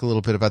wanted to talk a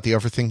little bit about the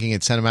overthinking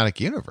it cinematic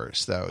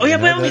universe, though. Oh yeah,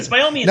 by all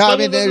means. No, I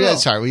mean,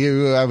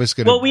 sorry. I was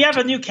going to. Well, we have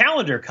a new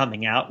calendar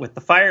coming out with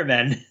the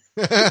Firemen.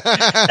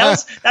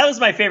 that was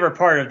my favorite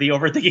part of the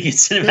overthinking it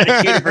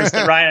cinematic universe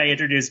that Ryan and I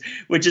introduced,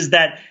 which is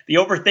that the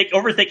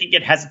overthinking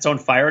it has its own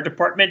fire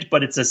department,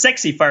 but it's a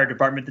sexy fire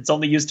department that's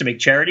only used to make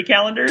charity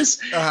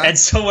calendars. And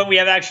so when we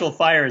have actual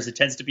fires, it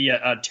tends to be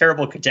a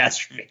terrible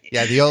catastrophe.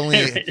 Yeah, the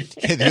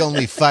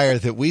only fire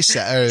that we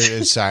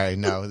sorry,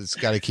 no, it's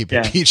got to keep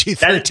it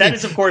PG-13. That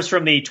is, of course,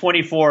 from the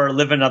 24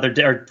 Live Another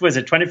Day, or was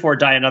it 24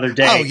 Die Another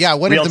Day? Oh yeah,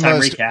 one of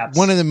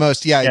the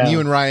most. Yeah, yeah.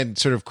 You and Ryan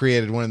sort of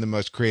created one of the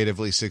most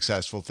creatively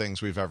successful things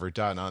we've ever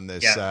done on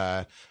this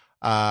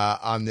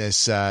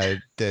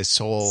this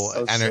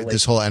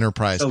whole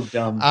enterprise. So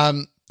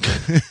dumb.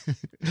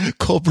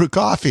 Cold brew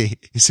coffee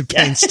is a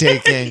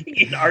painstaking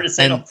an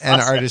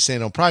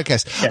artisanal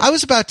podcast. Yeah. I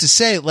was about to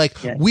say,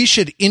 we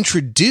should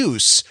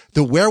introduce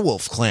the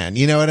Werewolf Clan.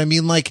 You know what I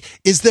mean? Like,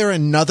 is there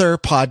another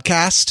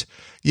podcast?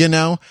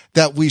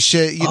 That we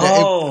should,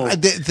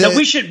 that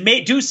we should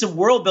do some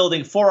world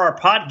building for our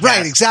podcast.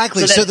 Right,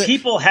 exactly. So that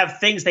people have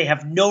things they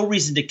have no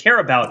reason to care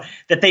about,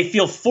 that they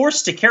feel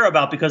forced to care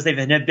about because they've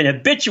been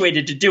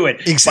habituated to do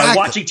it by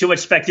watching too much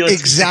speculative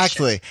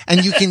Exactly. fiction.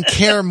 And you can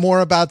care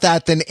more about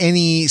that than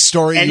any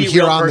story you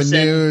hear on the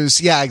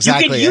news. Yeah,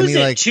 exactly. You can use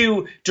it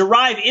to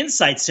derive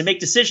insights to make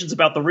decisions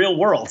about the real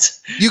world.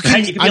 You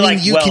can,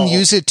 can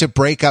use it to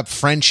break up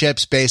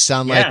friendships based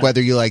on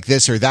whether you like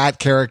this or that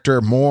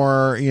character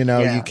more,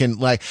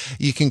 and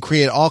you can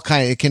create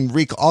it can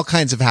wreak all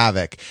kinds of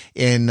havoc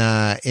in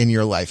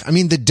your life. I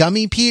mean, the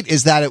dummy, Pete,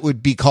 is that it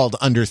would be called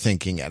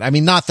underthinking it. I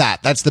mean, not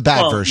that's the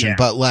bad version,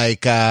 but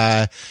like,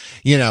 right.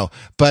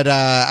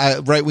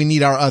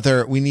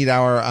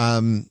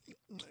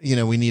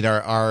 We need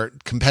our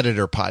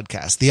competitor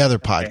podcast, the other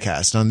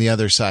podcast on the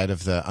other side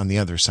of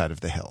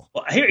the hill.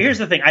 Well, here's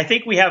the thing. I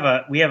think we have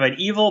an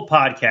evil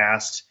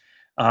podcast.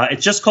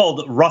 It's just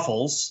called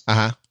Ruffles.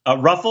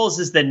 Ruffles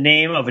is the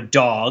name of a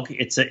dog.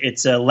 It's a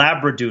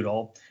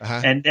Labradoodle,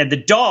 and the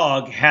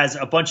dog has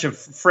a bunch of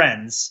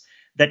friends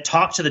that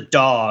talk to the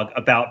dog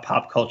about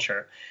pop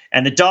culture.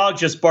 And the dog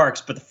just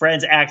barks, but the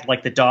friends act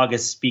like the dog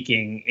is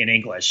speaking in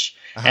English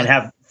and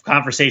have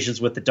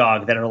conversations with the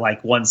dog that are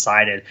like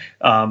one-sided.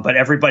 But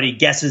everybody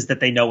guesses that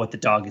they know what the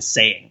dog is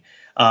saying.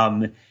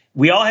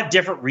 We all have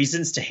different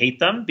reasons to hate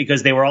them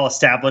because they were all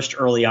established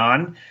early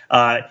on.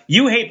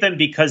 You hate them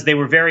because they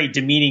were very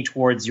demeaning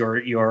towards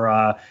your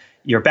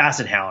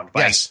basset hound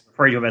by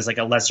referring to him as like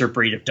a lesser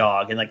breed of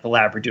dog, and like the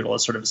Labradoodle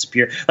is sort of a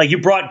superior. Like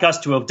you brought Gus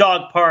to a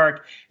dog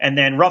park, and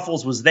then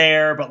Ruffles was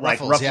there, but like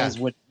Ruffles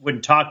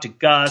wouldn't talk to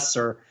Gus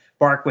or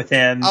bark with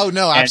him. Oh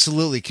no,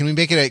 absolutely. Can we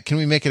make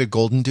it a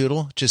golden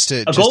doodle just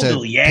to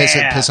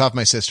piss off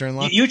my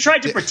sister-in-law? You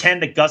tried to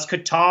pretend that Gus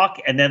could talk,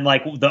 and then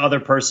like the other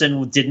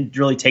person didn't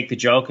really take the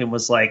joke and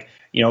was like,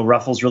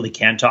 Ruffles really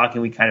can talk,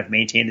 and we kind of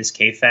maintained this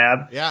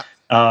kayfabe. Yeah.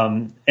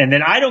 And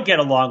then I don't get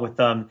along with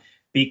them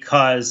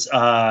because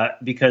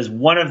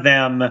one of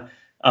them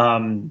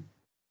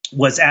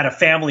was at a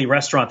family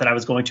restaurant that I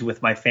was going to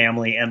with my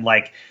family, and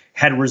like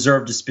had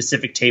reserved a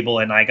specific table,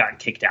 and I got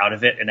kicked out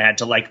of it and had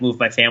to like move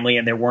my family,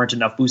 and there weren't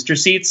enough booster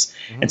seats.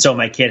 And so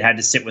my kid had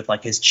to sit with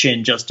like his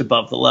chin just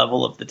above the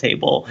level of the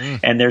table.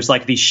 And there's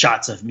like these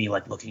shots of me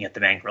like looking at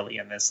them angrily,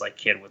 and this like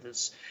kid with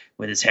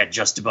his head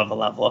just above the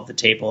level of the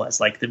table as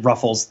like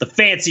the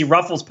fancy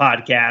Ruffles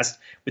podcast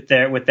with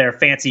their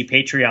fancy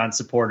Patreon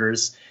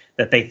supporters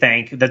that they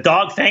thank. The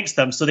dog thanks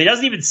them, so they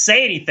doesn't even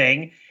say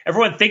anything.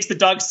 Everyone thinks the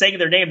dog's saying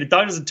their name. The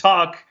dog doesn't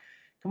talk.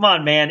 Come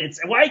on, man.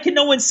 Why can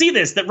no one see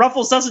this? That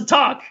Ruffles doesn't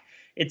talk.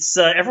 It's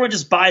everyone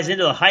just buys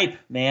into the hype,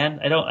 man.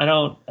 I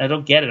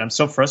don't get it. I'm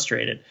so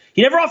frustrated.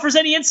 He never offers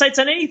any insights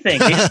on anything.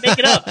 They just make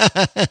it up.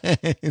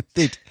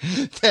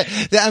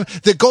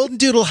 The golden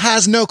doodle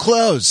has no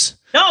clothes.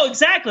 No,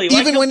 exactly.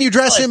 Even when you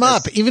dress him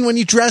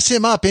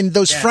up in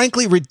those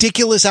frankly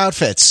ridiculous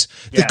outfits,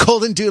 the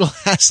golden doodle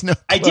has no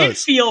clothes. I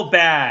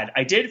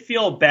did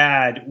feel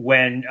bad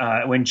when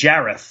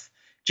Jareth,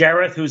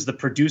 who's the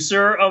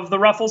producer of the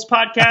Ruffles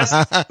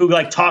podcast, who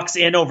like talks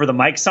in over the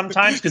mic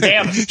sometimes because they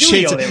have a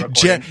studio they record.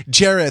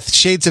 Jareth,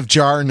 shades of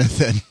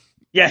Jarnathan.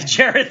 Yeah,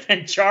 Jareth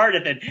and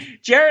Jarnathan.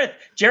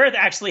 Jareth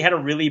actually had a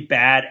really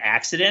bad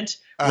accident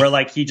where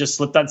like he just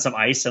slipped on some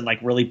ice and like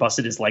really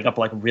busted his leg up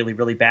like really,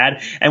 really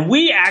bad. And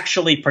we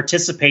actually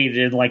participated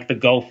in like the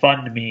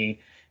GoFundMe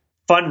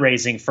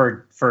fundraising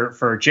for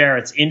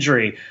Jareth's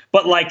injury.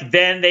 But like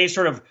then they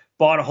sort of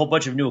bought a whole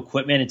bunch of new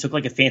equipment and took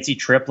like a fancy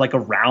trip like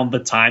around the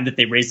time that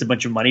they raised a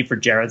bunch of money for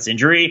Jareth's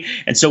injury.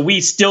 And so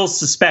we still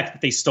suspect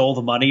that they stole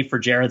the money for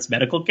Jareth's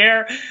medical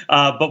care,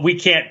 but we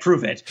can't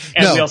prove it.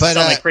 And we also sound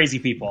like crazy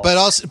people. But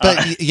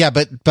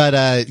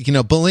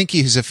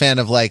Belinky, who's a fan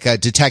of like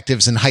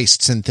detectives and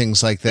heists and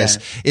things like this,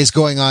 is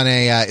going on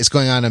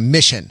a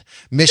mission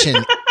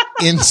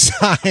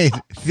inside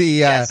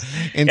the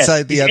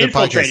other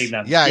podcast.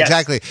 Them. Yeah,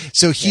 exactly.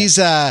 So he's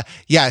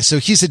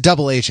he's a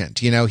double agent.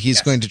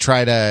 He's going to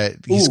try to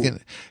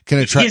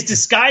He's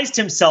disguised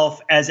himself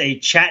as a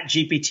Chat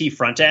GPT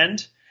front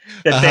end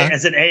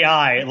as an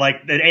AI,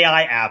 like an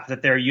AI app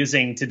that they're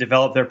using to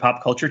develop their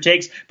pop culture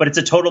takes, but it's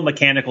a total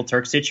Mechanical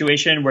Turk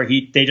situation where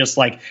they just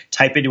like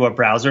type into a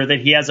browser that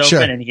he has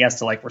open and he has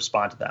to like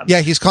respond to them. Yeah,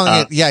 he's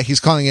calling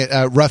it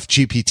Rough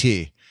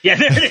GPT. Yeah,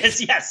 there it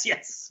is.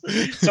 Yes.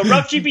 So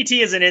Rough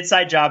GPT is an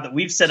inside job that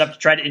we've set up to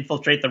try to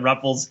infiltrate the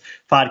Ruffles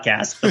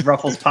podcast, the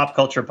Ruffles pop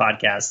culture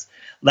podcast.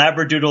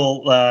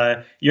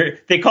 Labradoodle,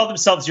 they call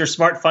themselves your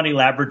smart, funny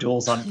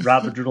Labradoodles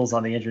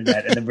on the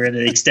internet, and then we're in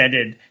an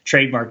extended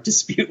trademark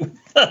dispute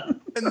with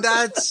them. And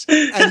that's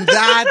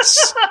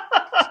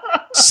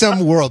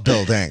some world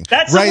building.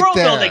 That's right, world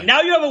building.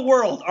 Now you have a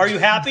world. Are you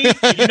happy?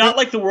 Did you not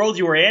like the world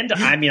you were in?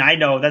 I mean, I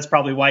know that's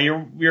probably why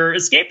you're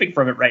escaping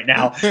from it right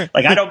now.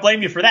 Like, I don't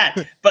blame you for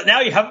that. But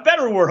now you have a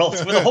better world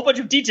with a whole bunch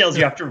of details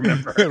you have to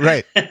remember.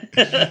 Right.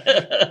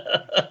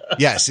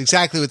 Yes,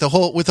 exactly. With a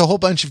whole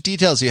bunch of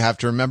details you have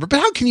to remember. But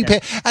how can you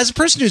pay as a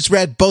person who's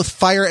read both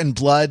Fire and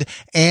Blood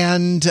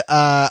and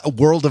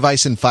World of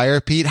Ice and Fire,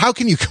 Pete? How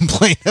can you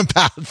complain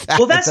about that?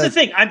 Well, that's the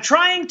thing. I'm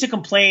trying to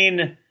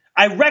complain.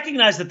 I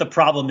recognize that the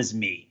problem is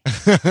me.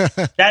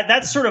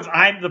 That's sort of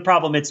I'm the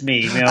problem. It's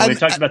me. We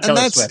talked about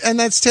Taylor Swift, and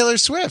that's Taylor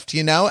Swift.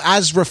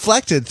 As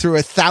reflected through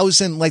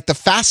 1,000 like the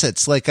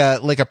facets, like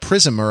a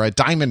prism or a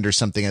diamond or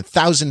something,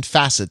 1,000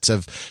 facets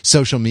of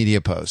social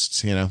media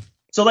posts.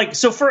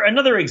 So for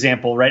another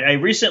example, right?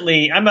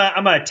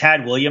 I'm a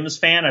Tad Williams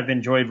fan. I've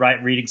enjoyed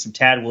reading some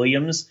Tad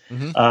Williams.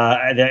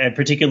 I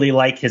particularly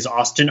like his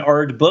Austin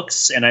Ard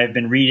books, and I've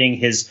been reading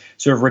his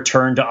sort of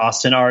Return to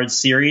Austin Ard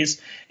series.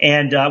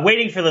 And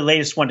waiting for the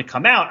latest one to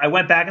come out, I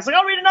went back and was like,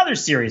 I'll read another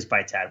series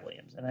by Tad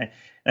Williams, and I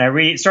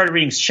started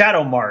reading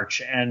Shadow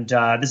March, and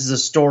this is a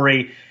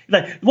story.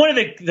 Like one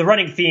of the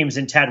running themes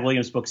in Tad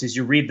Williams books is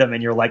you read them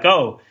and you're like,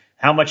 oh,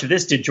 how much of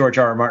this did George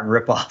R. R. Martin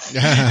rip off?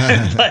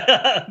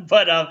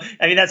 but I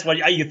mean, that's what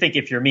you think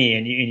if you're me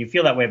and you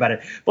feel that way about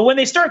it. But when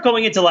they start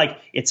going into like,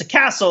 it's a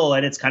castle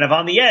and it's kind of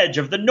on the edge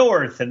of the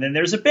north, and then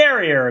there's a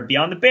barrier, and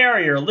beyond the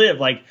barrier live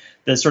like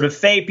the sort of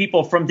fey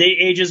people from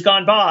ages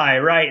gone by,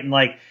 right? And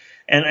like,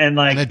 and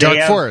like a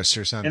dark forest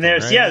or something. And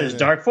there's right? there's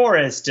dark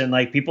forest, and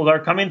like people are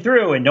coming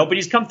through, and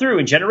nobody's come through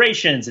in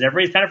generations, and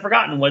everybody's kind of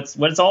forgotten what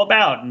it's all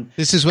about. And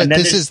this is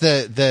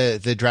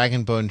the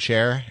Dragonbone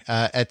chair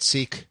at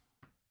Seek.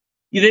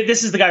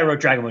 This is the guy who wrote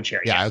Dragonbone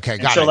Chair. Yeah, okay,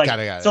 got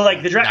it. So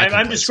like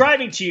I'm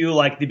describing to you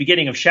like the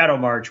beginning of Shadow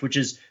March, which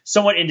is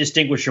somewhat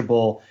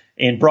indistinguishable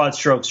in broad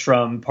strokes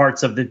from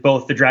parts of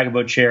both the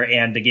Dragonbone Chair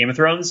and the Game of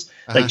Thrones,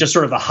 like just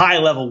sort of the high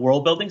level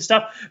world building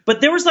stuff.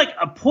 But there was like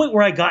a point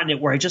where I got in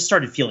it where I just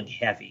started feeling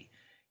heavy,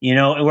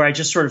 and where I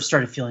just sort of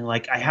started feeling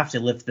like I have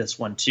to lift this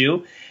one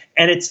too.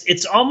 And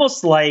it's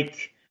almost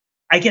like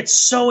I get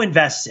so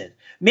invested.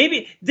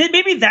 Maybe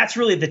that's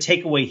really the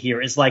takeaway here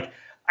is like,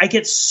 I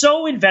get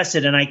so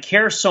invested and I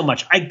care so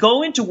much. I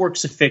go into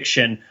works of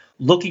fiction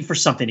looking for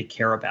something to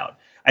care about.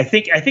 I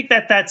think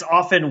that's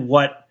often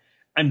what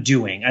I'm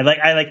doing. I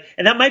like,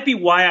 and that might be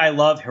why I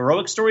love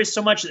heroic stories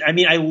so much. I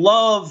mean, I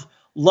love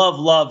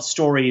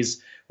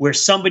stories where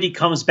somebody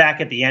comes back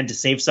at the end to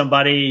save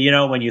somebody,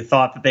 when you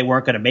thought that they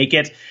weren't going to make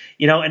it,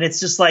 and it's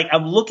just like,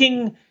 I'm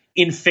looking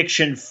in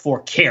fiction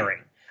for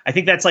caring. I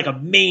think that's like a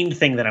main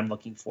thing that I'm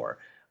looking for.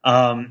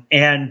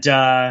 And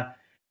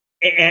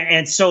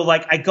so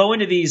like I go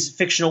into these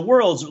fictional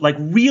worlds like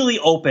really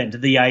open to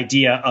the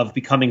idea of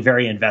becoming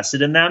very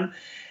invested in them.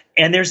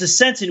 And there's a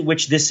sense in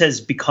which this has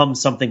become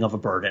something of a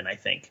burden, I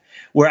think,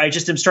 where I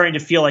just am starting to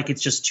feel like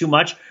it's just too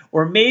much.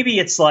 Or maybe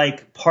it's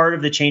like part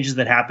of the changes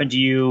that happen to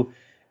you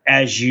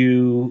as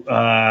you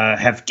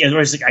have, or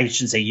I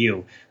shouldn't say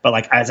you, but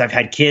like as I've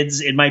had kids,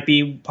 it might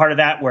be part of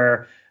that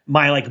where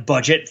my like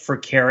budget for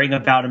caring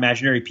about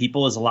imaginary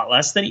people is a lot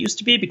less than it used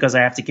to be because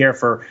I have to care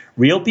for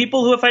real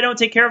people who, if I don't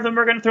take care of them,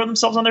 are going to throw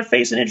themselves on their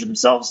face and injure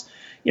themselves,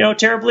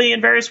 terribly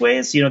in various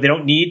ways. They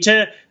don't need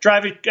to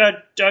drive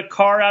a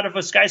car out of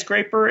a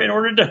skyscraper in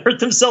order to hurt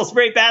themselves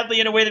very badly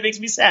in a way that makes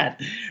me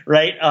sad.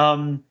 Right.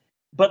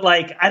 But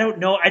like, I don't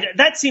know.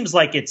 That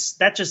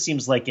just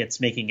seems like it's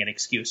making an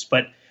excuse,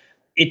 but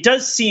it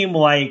does seem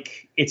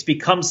like it's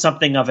become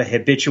something of a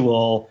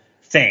habitual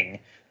thing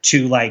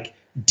to like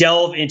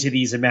delve into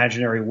these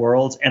imaginary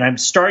worlds. And I'm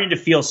starting to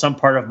feel some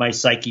part of my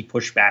psyche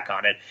push back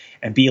on it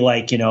and be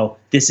like,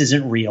 this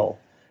isn't real,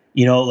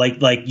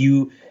 like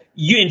you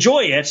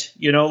enjoy it,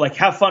 like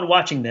have fun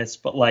watching this,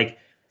 but like,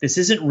 this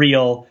isn't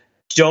real.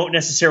 Don't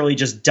necessarily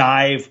just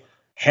dive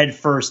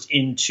headfirst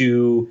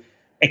into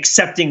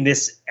accepting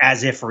this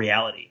as if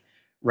reality.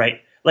 Right.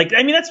 Like,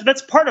 I mean,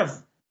 that's part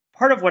of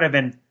what I've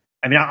been,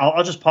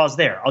 I'll just pause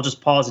there. I'll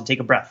just pause and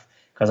take a breath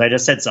because I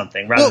just said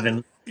something rather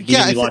than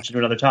launch into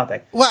another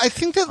topic. Well, I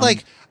think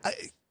that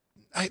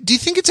do you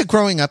think it's a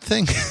growing up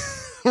thing?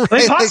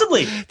 Right?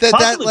 Possibly.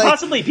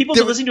 Possibly. People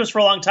have been listening to us for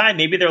a long time.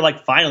 Maybe they're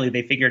like, finally,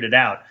 they figured it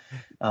out.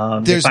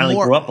 They finally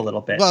grew up a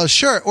little bit. Well,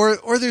 sure.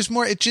 Or there's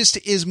more. It just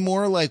is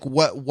more like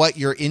what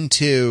you're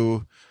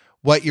into.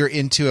 What you're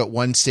into at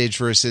one stage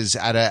versus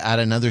at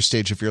another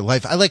stage of your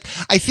life.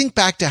 I think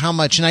back to how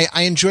much, and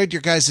I enjoyed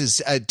your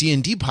guys'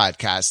 D&D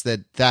podcast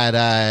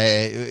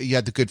that you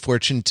had the good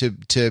fortune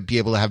to be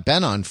able to have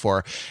Ben on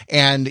for.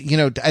 And,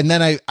 and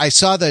then I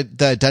saw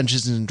the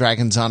Dungeons and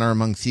Dragons Honor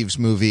Among Thieves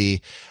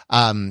movie,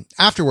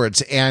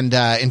 afterwards and,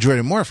 enjoyed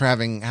it more for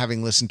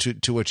having listened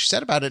to what you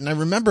said about it. And I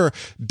remember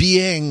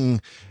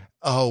being,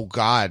 oh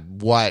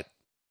God, what?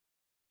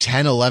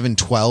 10, 11,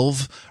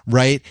 12,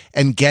 right?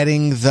 And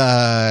getting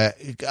the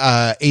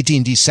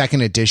AD&D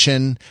second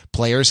edition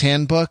player's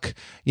handbook,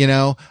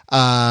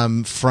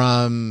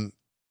 from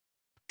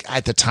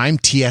at the time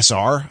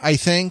TSR, I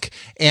think,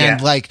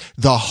 and like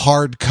the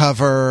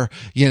hardcover,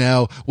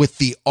 with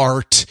the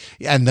art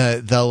and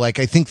the like,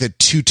 I think the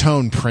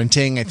two-tone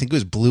printing, I think it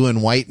was blue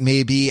and white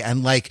maybe,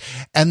 and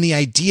the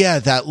idea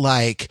that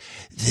like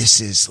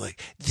this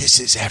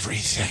is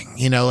everything,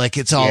 like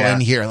it's all in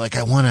here. Like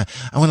I want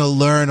to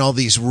learn all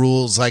these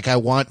rules. Like I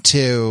want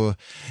to,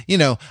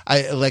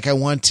 I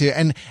want to,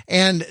 and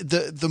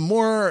the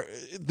more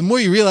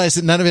you realize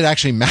that none of it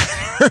actually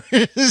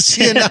matters,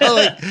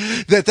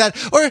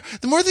 or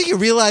the more that you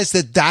realize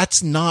that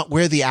that's not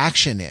where the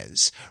action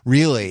is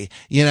really,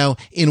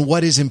 in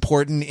what is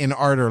important in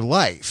art or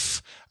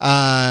life,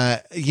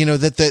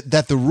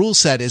 that the rule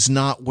set is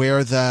not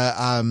where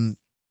the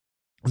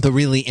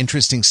really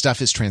interesting stuff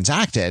is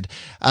transacted.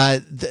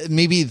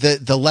 Maybe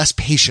the less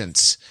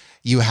patience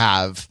you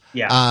have.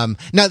 Yeah.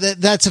 Now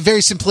that's a very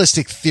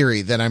simplistic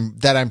theory that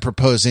I'm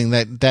proposing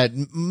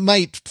that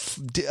might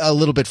a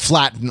little bit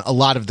flatten a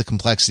lot of the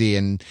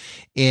complexity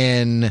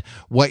in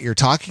what you're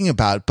talking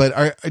about.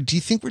 But do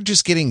you think we're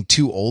just getting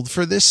too old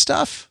for this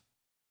stuff?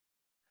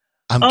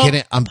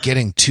 I'm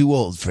getting too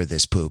old for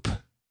this poop.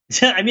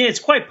 I mean, it's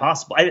quite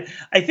possible.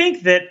 I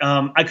think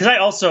that because I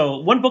also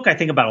one book I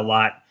think about a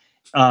lot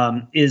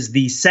is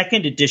the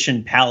second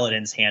edition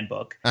Paladin's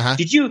Handbook. Uh-huh.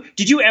 Did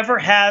you ever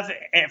have,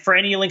 for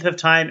any length of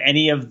time,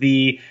 any of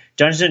the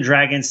Dungeons and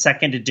Dragons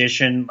second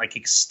edition like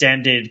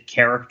extended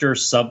character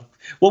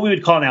what we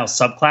would call now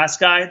subclass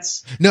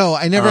guides? No,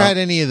 I never had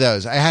any of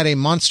those. I had a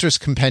monstrous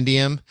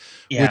compendium,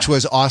 which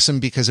was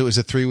awesome because it was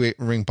a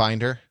 3-ring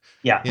binder.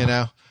 Yeah, you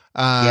know.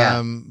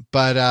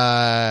 But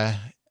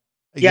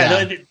they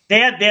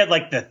had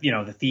like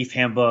the Thief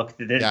Handbook,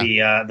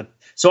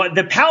 so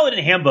the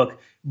Paladin Handbook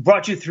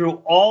brought you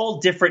through all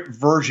different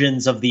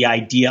versions of the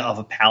idea of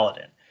a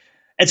paladin.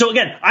 And so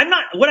again,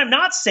 what I'm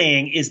not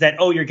saying is that,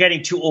 oh, you're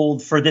getting too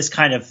old for this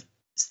kind of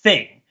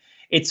thing.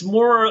 It's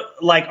more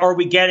like, are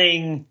we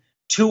getting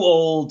too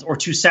old or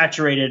too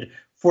saturated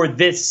for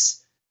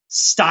this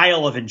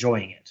style of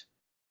enjoying it?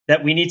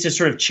 That we need to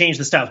sort of change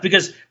the styles.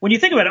 Because when you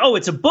think about it,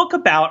 it's a book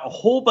about a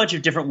whole bunch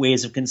of different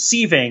ways of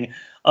conceiving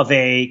of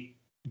a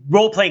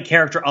role-playing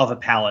character of a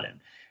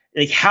paladin.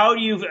 Like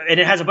and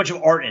it has a bunch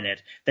of art in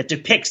it that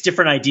depicts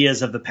different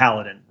ideas of the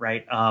paladin,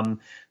 right?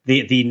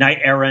 The knight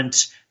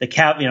errant, I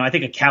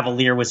think a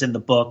cavalier was in the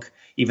book,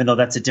 even though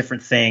that's a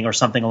different thing or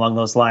something along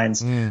those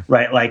lines,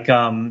 right? Like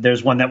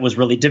there's one that was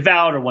really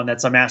devout, or one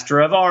that's a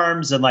master of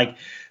arms, and like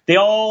they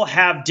all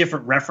have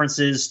different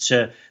references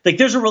to, like,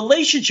 there's a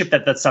relationship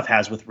that stuff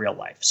has with real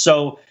life.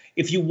 So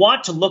if you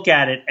want to look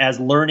at it as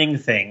learning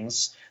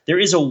things, there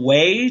is a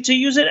way to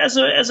use it as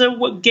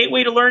a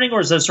gateway to learning, or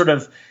as a sort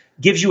of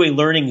gives you a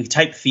learning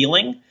type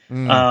feeling,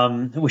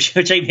 which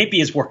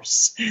maybe is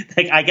worse.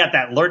 Like I got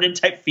that learning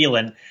type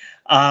feeling.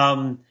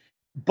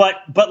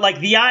 But like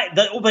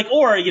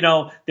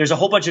there's a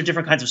whole bunch of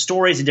different kinds of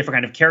stories and different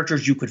kind of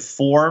characters you could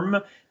form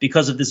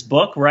because of this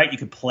book, right? You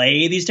could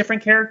play these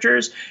different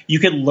characters. You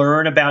could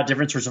learn about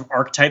different sorts of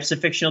archetypes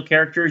of fictional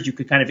characters. You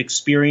could kind of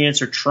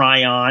experience or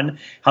try on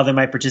how they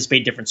might participate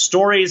in different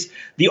stories.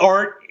 The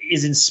art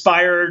is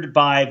inspired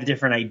by the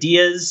different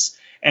ideas.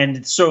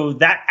 And so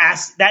that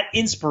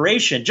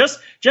inspiration, just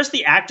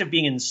the act of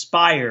being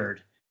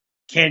inspired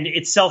can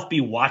itself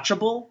be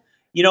watchable.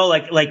 You know,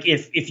 like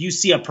if you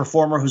see a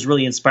performer who's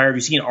really inspired,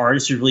 you see an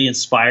artist who's really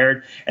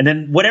inspired, and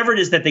then whatever it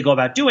is that they go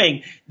about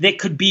doing, that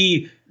could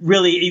be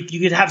really, you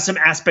could have some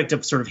aspect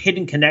of sort of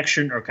hidden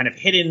connection or kind of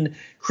hidden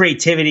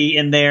creativity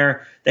in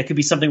there. That could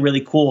be something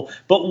really cool.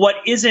 But what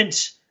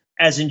isn't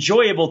as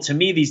enjoyable to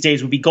me these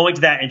days would be going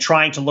to that and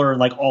trying to learn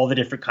like all the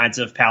different kinds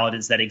of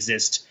paladins that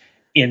exist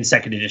in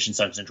second edition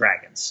Dungeons and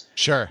Dragons.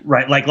 Sure.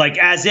 Right. Like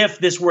as if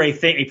this were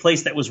a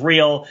place that was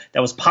real,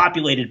 that was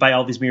populated by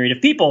all these myriad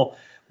of people.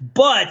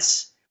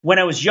 But when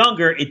I was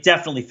younger, it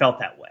definitely felt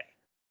that way.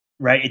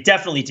 Right. It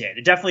definitely did.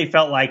 It definitely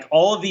felt like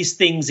all of these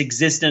things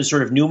exist in a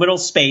sort of numinal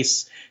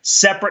space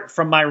separate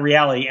from my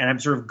reality. And I'm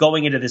sort of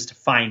going into this to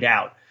find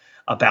out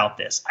about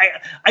this.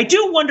 I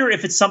do wonder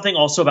if it's something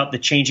also about the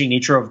changing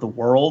nature of the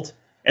world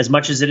as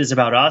much as it is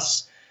about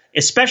us,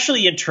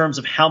 especially in terms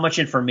of how much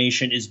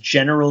information is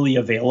generally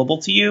available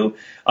to you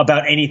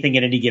about anything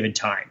at any given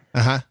time.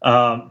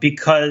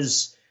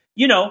 Because,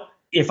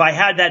 if I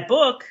had that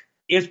book,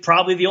 it's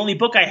probably the only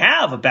book I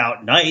have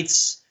about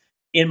knights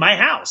in my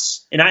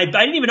house. And I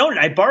didn't even own it.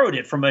 I borrowed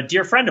it from a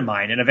dear friend of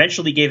mine and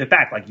eventually gave it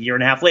back like a year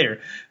and a half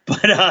later.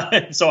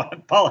 But so I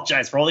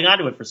apologize for holding on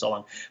to it for so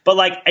long. But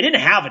like I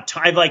didn't have a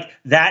time like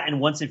that and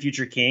Once and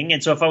Future King.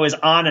 And so if I was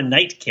on a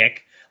knight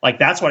kick, like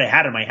that's what I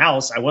had in my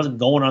house. I wasn't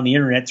going on the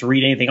internet to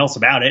read anything else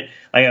about it.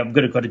 Like I'm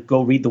going to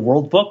go read the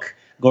World Book,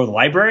 go to the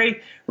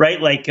library,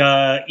 right? Like,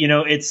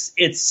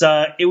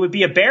 it would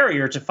be a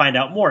barrier to find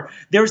out more.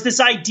 There's this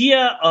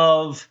idea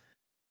of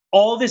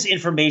all this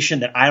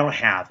information that I don't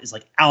have is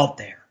like out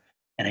there,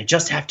 and I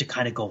just have to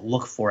kind of go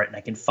look for it and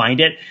I can find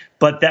it.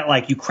 But that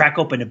like you crack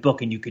open a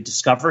book and you could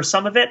discover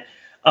some of it.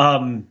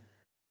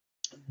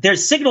 Their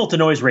signal to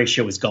noise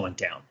ratio is going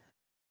down.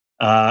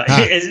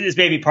 Is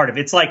maybe part of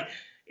it. It's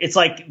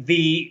like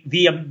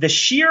the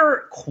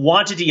sheer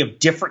quantity of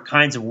different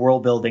kinds of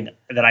world building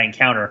that I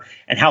encounter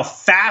and how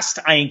fast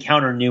I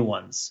encounter new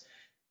ones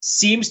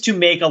seems to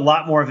make a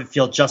lot more of it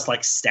feel just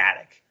like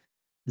static.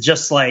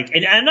 Just like,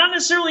 and I don't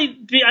necessarily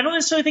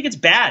think it's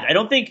bad. I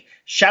don't think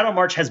Shadow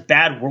March has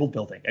bad world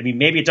building. I mean,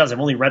 maybe it does. I've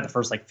only read the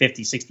first like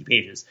 50, 60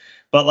 pages,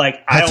 but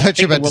like, I thought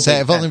you were about to say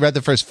I've only read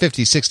the first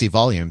 50, 60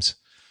 volumes.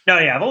 No,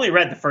 yeah, I've only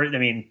read the first, I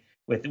mean,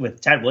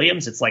 with Tad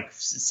Williams, it's like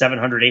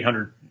 700,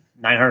 800,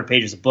 900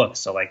 pages of books.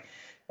 So like,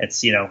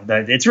 it's,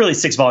 it's really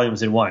 6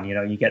 volumes in one,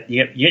 you get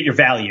your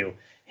value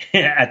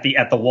at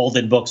the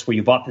Walden Books where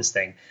you bought this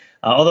thing.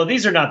 Although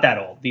these are not that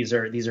old. These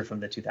are from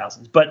the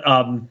 2000s,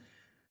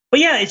 but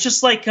yeah, it's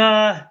just like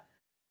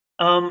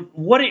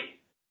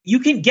you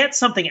can get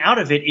something out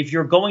of it if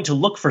you're going to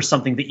look for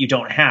something that you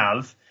don't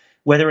have,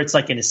 whether it's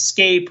like an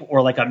escape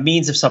or like a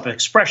means of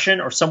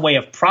self-expression or some way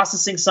of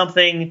processing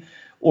something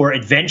or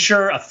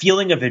adventure, a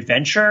feeling of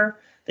adventure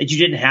that you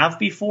didn't have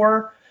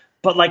before.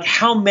 But like,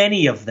 how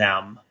many of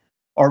them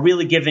are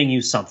really giving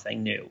you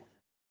something new?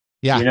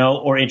 Yeah. You know,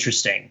 or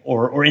interesting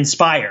or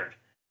inspired.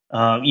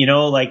 You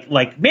know,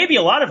 like maybe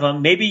a lot of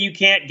them, maybe you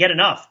can't get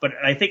enough, but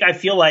I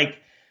feel like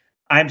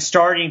I'm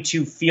starting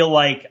to feel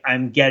like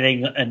I'm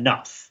getting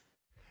enough.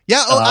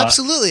 Yeah. Oh,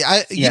 absolutely.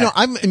 You know,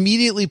 I'm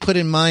immediately put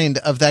in mind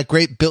of that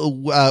great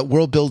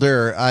world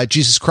builder,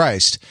 Jesus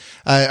Christ,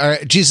 or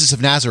Jesus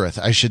of Nazareth,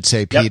 I should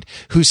say, Pete,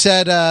 who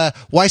said,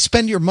 why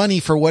spend your money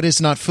for what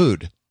is not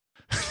food?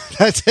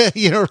 That's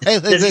you know,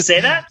 right? Does he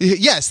say that?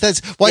 Yes, that's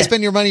why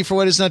spend your money for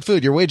what is not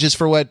food. Your wages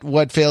for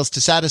what fails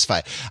to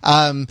satisfy.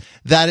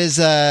 That is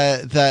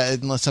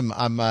unless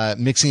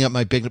I'm mixing up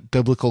my big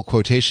biblical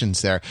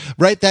quotations there,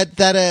 right?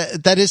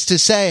 That is to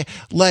say,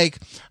 like,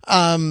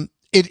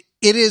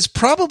 it is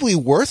probably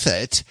worth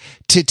it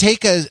to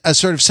take a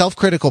sort of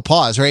self-critical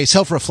pause, or a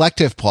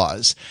self-reflective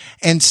pause,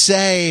 and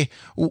say,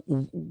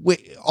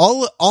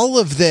 all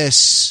of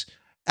this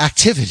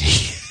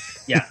activity.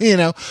 Yeah. You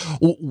know,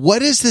 what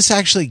does this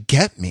actually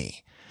get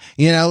me?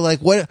 You know,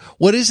 like what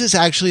does this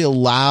actually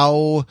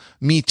allow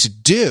me to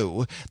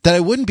do that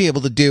I wouldn't be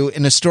able to do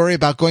in a story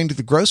about going to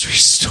the grocery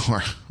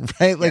store,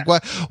 right? Like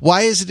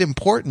why is it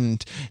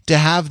important to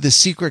have the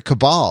secret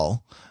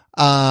cabal,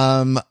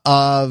 why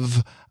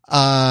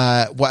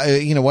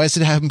is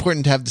it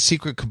important to have the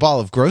secret cabal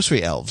of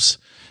grocery elves?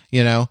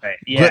 You know, right.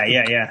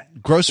 Yeah.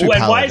 Grocery and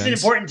paladins. why is it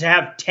important to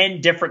have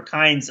 10 different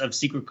kinds of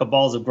secret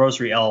cabals of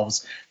grocery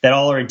elves that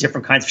all are in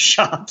different kinds of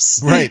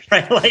shops? Right.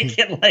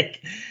 Right.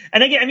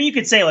 And again, I mean, you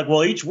could say like,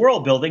 well, each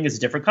world building is a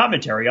different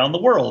commentary on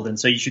the world. And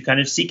so you should kind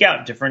of seek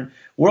out different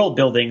world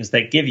buildings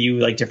that give you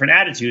like different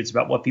attitudes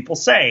about what people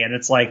say. And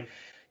it's like,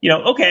 you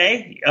know,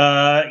 okay,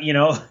 I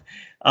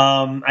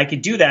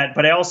could do that,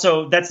 but I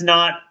also, that's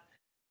not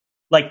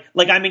like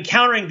I'm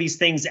encountering these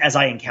things as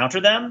I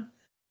encounter them.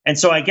 And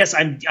so I guess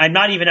I'm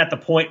not even at the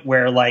point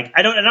where like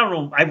I don't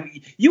know.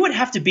 You would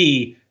have to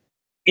be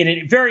in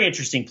a very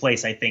interesting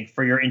place, I think,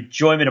 for your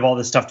enjoyment of all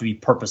this stuff to be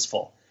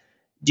purposeful.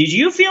 Did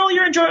you feel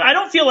your enjoyment? I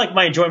don't feel like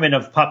my enjoyment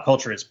of pop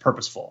culture is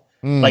purposeful.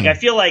 Like I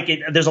feel like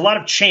there's a lot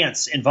of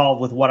chance involved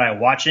with what I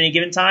watch at any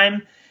given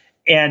time,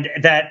 and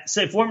that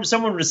so if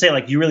someone were to say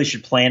like you really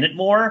should plan it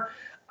more,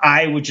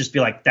 I would just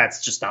be like,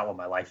 that's just not what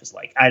my life is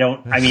like. I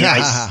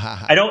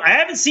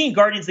haven't seen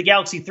Guardians of the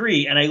Galaxy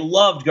 3, and I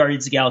loved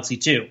Guardians of the Galaxy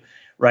 2.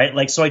 Right.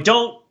 Like, so I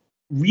don't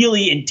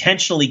really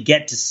intentionally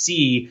get to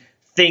see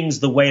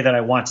things the way that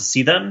I want to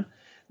see them.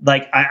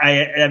 Like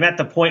I'm at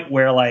the point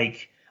where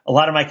like a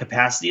lot of my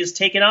capacity is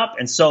taken up.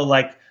 And so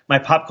like my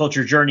pop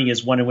culture journey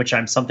is one in which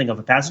I'm something of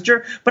a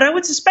passenger. But I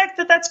would suspect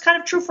that that's kind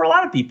of true for a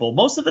lot of people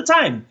most of the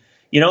time,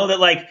 you know, that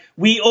like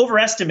we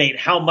overestimate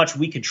how much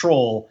we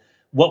control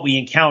what we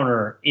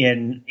encounter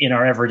in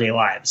our everyday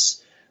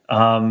lives.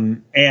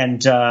 And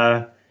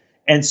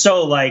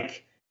so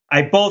like,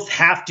 I both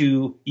have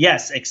to,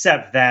 yes,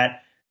 accept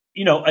that,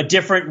 you know, a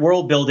different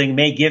world building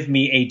may give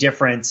me a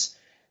different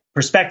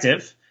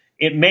perspective.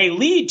 It may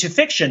lead to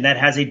fiction that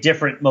has a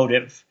different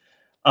motive.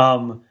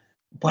 But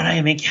I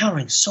am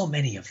encountering so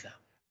many of them.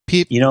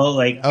 You know,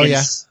 like,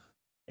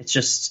 it's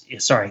just,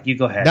 sorry, you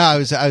go ahead. No, I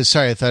was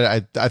sorry. I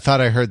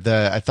thought I heard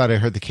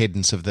the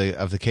cadence of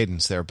the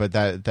cadence there, but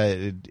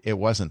it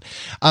wasn't.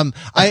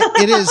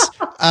 It is.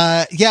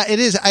 It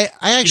is. I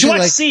actually you should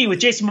watch C with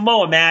Jason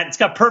Momoa, Matt. It's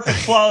got perfect,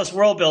 flawless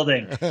world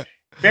building.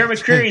 Bear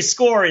McCreary's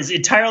score is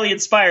entirely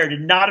inspired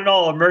and not at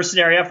all a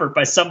mercenary effort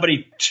by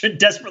somebody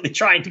desperately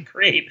trying to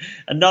create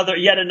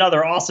yet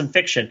another awesome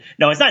fiction.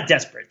 No, it's not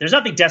desperate. There's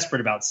nothing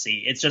desperate about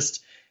C. It's just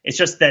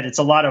that it's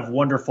a lot of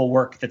wonderful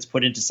work that's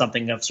put into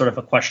something of sort of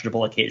a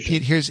questionable occasion.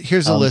 Pete,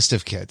 here's a list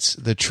of kits: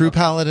 the True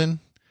Paladin,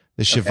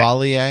 the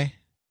Chevalier,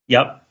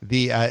 yep,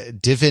 the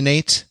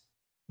Divinate,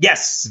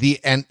 yes, the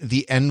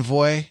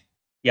Envoy,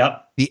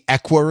 yep, the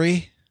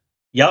Equerry,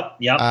 yep,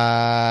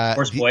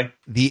 Horse Boy,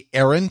 the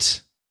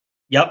Errant,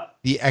 yep,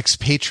 the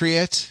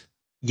Expatriate.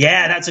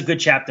 Yeah, that's a good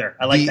chapter.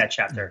 I like that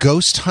chapter.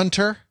 Ghost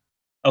Hunter.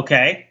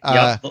 Okay,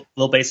 yep,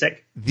 little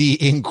basic.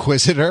 The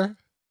Inquisitor.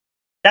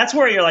 That's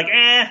where you're like,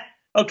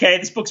 okay,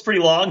 this book's pretty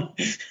long.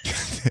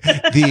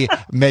 The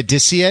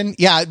Medician.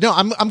 Yeah, no,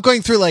 I'm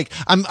going through like,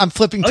 I'm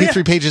flipping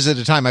 3 pages at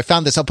a time. I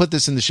found this. I'll put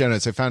this in the show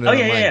notes. I found it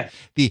online. Yeah.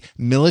 The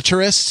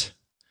Militarist.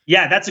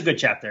 Yeah, that's a good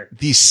chapter.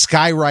 The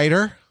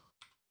Skyrider.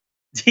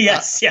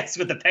 Yes,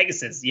 with the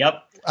Pegasus.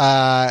 Yep.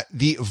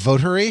 The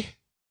Votary.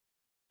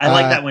 I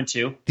like that one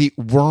too. The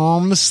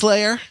Worm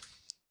Slayer.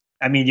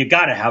 I mean, you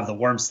got to have the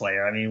Worm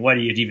Slayer. I mean, what are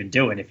you even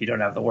doing if you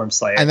don't have the Worm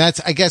Slayer? And that's,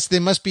 I guess, they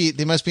must be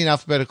in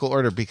alphabetical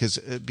order because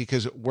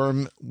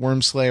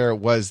Worm Slayer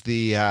was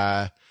the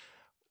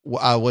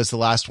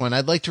last one.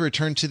 I'd like to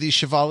return to the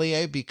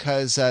Chevalier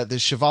because the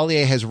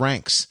Chevalier has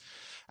ranks.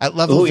 At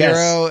level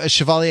 0, a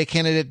Chevalier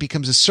candidate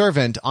becomes a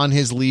servant on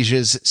his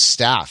liege's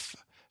staff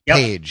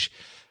page.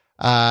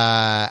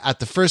 At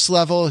the first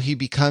level, he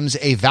becomes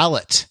a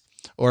valet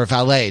or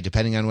valet,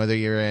 depending on whether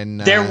you're in.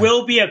 There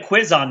will be a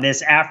quiz on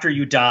this after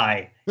you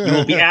die. You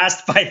will be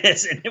asked by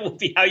this, and it will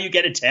be how you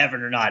get into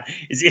heaven or not,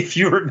 is if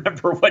you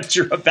remember what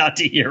you're about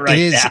to hear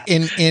right now.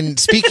 In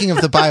speaking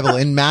of the Bible,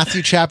 in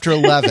Matthew chapter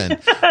 11,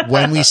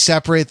 when we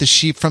separate the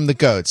sheep from the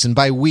goats, and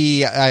by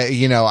we,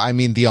 I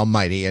mean the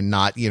Almighty and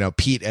not,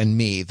 Pete and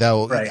me,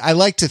 though. Right. I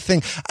like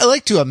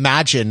to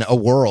imagine a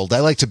world. I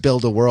like to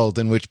build a world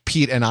in which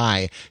Pete and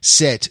I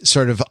sit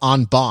sort of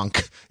en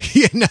banc,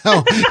 I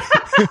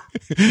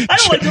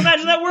don't like to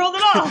imagine that world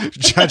at all.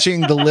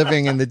 Judging the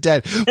living and the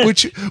dead,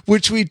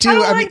 which we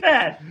do. I mean,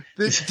 that.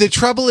 The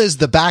trouble is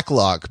the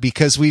backlog,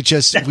 because each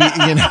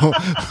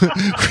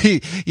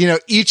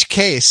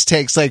case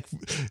takes like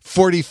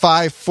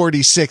 45,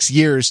 46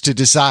 years to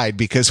decide,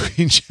 because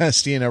we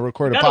just,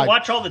 record a podcast. You gotta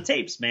watch all the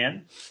tapes,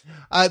 man.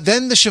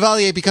 Then the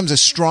Chevalier becomes a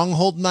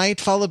stronghold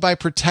knight, followed by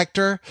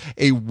protector,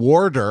 a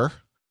warder,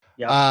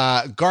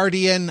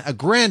 guardian, a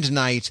grand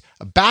knight,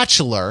 a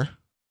bachelor.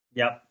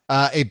 Yep.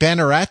 A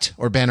banneret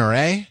or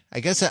banneret. I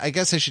guess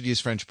I should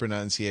use French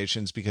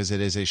pronunciations because it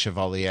is a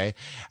chevalier.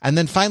 And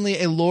then finally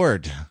a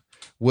lord,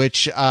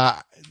 which,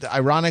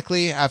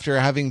 ironically, after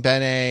having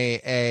been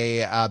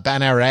a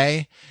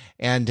banneret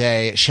and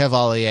a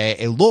chevalier,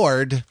 a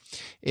lord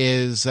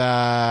is,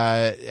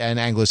 an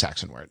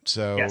Anglo-Saxon word.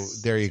 So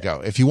yes. There you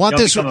go. If you want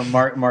Don't become a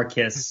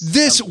Marquess.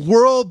 This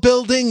world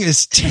building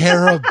is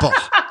terrible.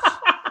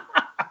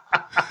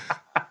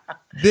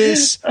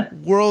 This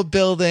world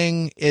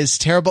building is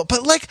terrible, but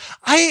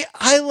I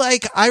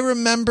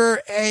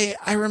remember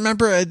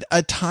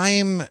a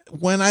time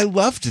when I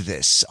loved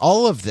this,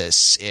 all of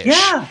this ish.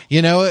 Yeah.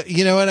 You know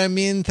what I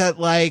mean? That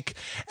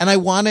and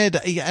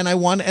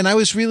I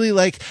was really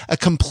like a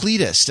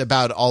completist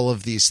about all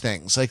of these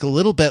things, like a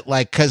little bit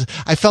cause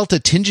I felt a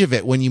tinge of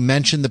it when you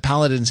mentioned the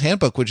Paladin's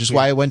Handbook, which is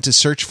why I went to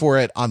search for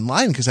it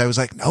online. Cause I was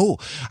like, no,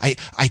 I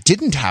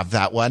didn't have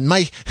that one.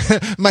 My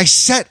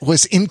set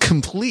was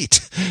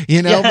incomplete,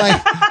 and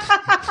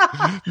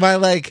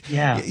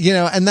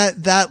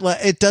that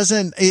it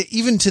doesn't,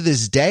 even to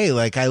this day,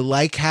 I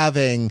like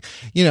having,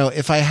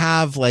 if I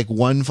have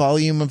one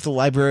volume of the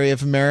Library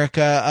of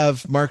America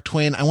of Mark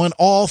Twain, I want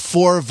all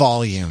 4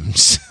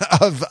 volumes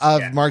of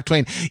Mark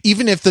Twain,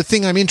 even if the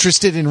thing I'm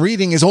interested in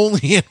reading is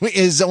only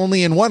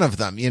in one of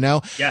them,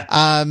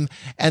 Yeah.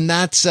 And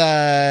that's,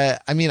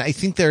 I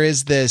think there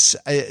is this,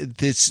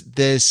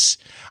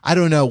 I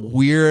don't know,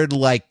 weird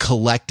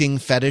collecting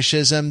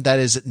fetishism that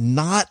is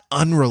not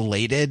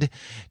unrelated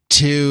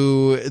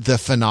to the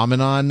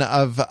phenomenon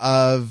of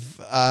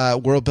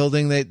world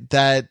building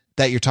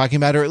that you're talking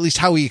about, or at least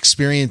how we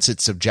experience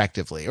it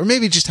subjectively, or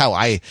maybe just how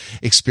I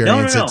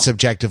experience it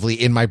subjectively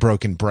in my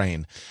broken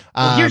brain.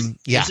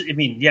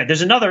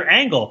 There's another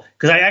angle,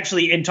 because I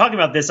actually, in talking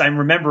about this, I'm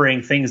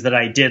remembering things that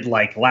I did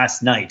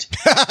last night,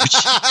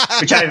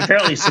 which I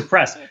apparently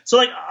suppressed.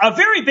 So a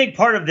very big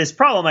part of this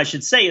problem, I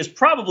should say, is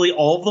probably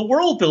all of the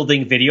world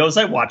building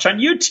videos I watch on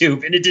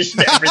YouTube, in addition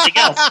to everything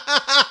else.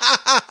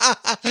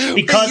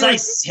 Because I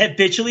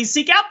habitually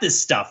seek out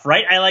this stuff,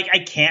 right? I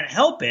can't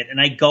help it, and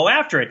I go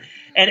after it.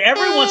 And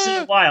every once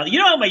in a while,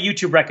 how my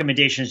YouTube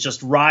recommendations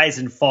just rise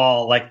and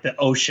fall like the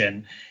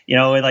ocean,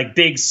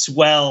 big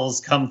swells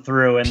come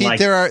through, and Pete,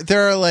 there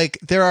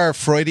are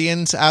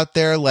Freudians out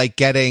there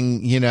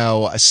getting,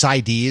 a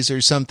CIDs or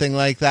something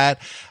like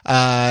that.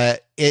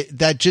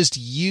 That just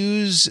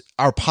use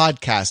our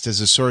podcast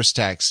as a source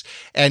text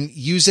and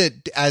use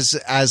it as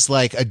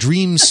a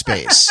dream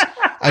space.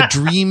 A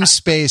dream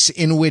space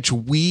in which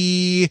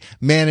we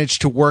manage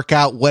to work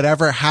out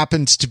whatever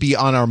happens to be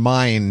on our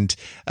mind,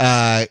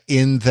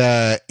 in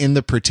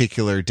the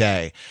particular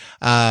day.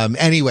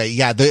 Anyway,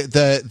 yeah,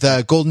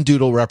 the golden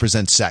doodle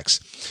represents sex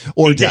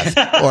or death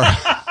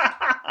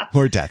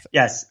or death.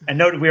 Yes. And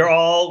note, we are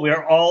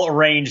all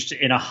arranged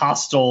in a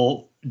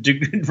hostile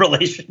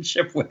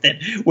relationship with it,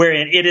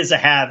 wherein it is a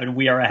have and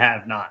we are a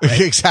have not.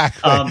 Right?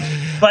 Exactly.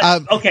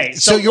 Okay.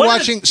 So you're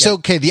watching.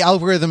 The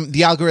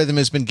algorithm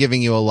has been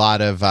giving you a lot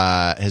of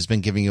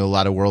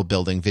world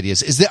building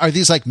videos. Are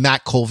these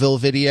Matt Colville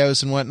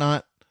videos and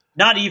whatnot?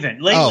 Not even.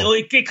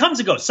 It comes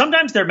and goes.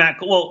 Sometimes they're Matt.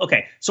 Well,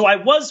 okay. So I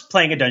was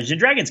playing a Dungeons and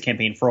Dragons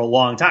campaign for a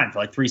long time,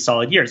 for 3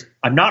 solid years.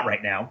 I'm not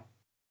right now.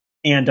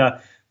 And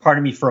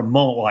pardon me for a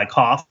moment while I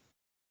cough.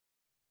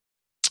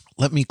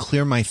 Let me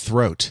clear my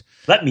throat.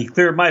 But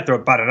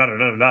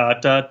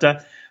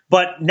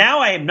now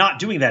I am not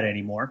doing that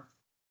anymore.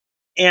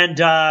 And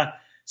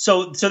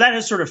so that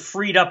has sort of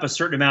freed up a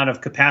certain amount of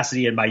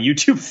capacity in my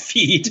YouTube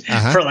feed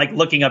for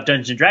looking up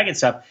Dungeons and Dragons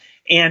stuff.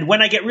 And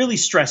when I get really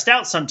stressed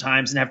out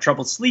sometimes and have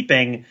trouble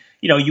sleeping,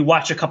 you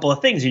watch a couple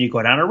of things and you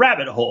go down a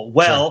rabbit hole.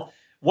 Well, sure.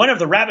 One of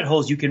the rabbit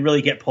holes you can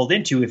really get pulled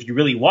into if you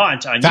really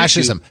want on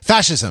Fascism.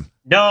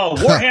 No,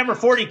 Warhammer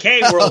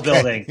 40K world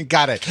building.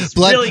 Got it. It's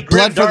Blood, really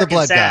grim, blood for the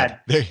blood sad,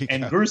 god.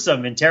 and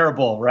gruesome and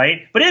terrible,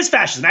 right? But it is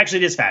fascism.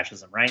 Actually, it is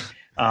fascism, right?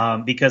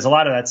 Because a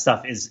lot of that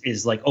stuff is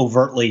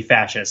overtly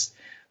fascist.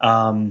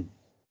 And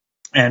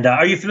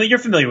are you familiar? You're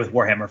familiar with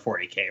Warhammer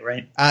 40K,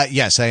 right?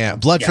 Yes, I am.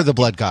 Blood for the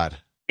blood god.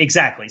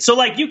 Exactly. So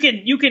like you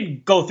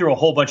can go through a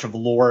whole bunch of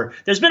lore.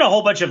 There's been a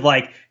whole bunch of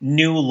like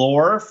new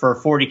lore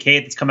for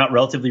 40K that's come out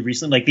relatively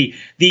recently. Like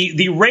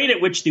the rate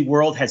at which the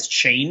world has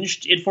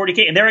changed in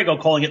 40K, and there I go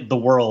calling it the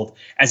world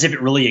as if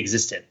it really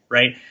existed,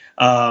 right?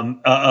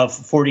 Of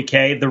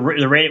 40K, the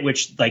rate at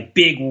which like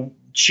big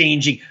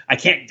changing, I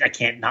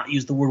can't not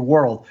use the word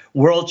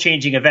world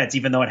changing events,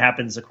 even though it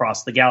happens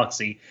across the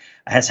galaxy,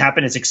 has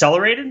happened. It's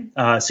accelerated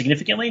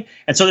significantly,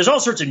 and so there's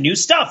all sorts of new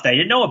stuff that I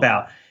didn't know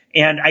about.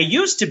 And I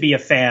used to be a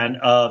fan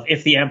of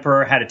If the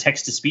Emperor Had a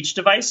Text-to-Speech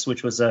Device,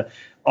 which was a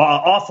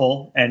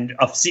awful and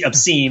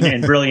obscene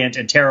and brilliant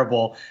and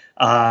terrible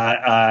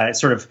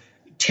sort of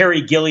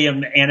Terry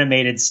Gilliam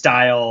animated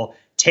style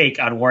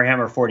take on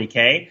Warhammer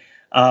 40K.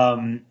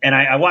 And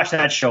I watched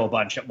that show a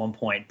bunch at one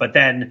point. But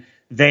then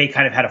they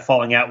kind of had a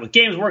falling out with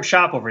Games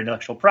Workshop over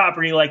intellectual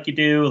property like you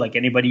do, like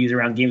anybody who's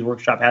around Games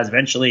Workshop has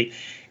eventually.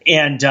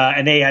 And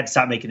they had to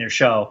stop making their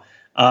show,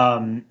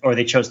 or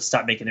they chose to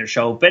stop making their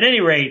show. But at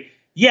any rate,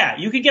 yeah,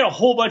 you can get a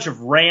whole bunch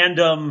of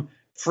random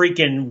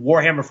freaking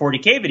Warhammer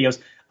 40K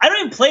videos. I don't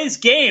even play this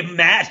game,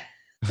 Matt.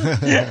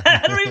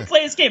 I don't even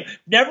play this game.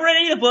 Never read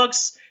any of the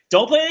books.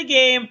 Don't play the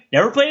game.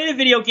 Never played any of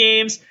the video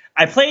games.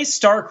 I play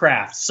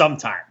StarCraft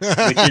sometimes,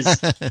 which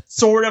is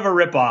sort of a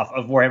ripoff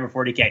of Warhammer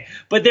 40K.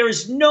 But there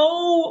is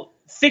no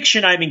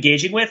fiction I'm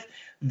engaging with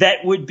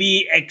that would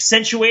be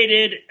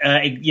accentuated,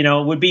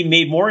 would be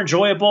made more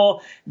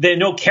enjoyable. There are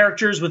no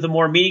characters with the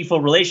more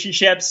meaningful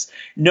relationships,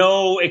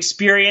 no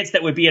experience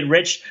that would be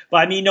enriched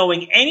by me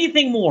knowing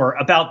anything more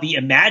about the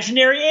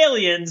imaginary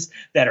aliens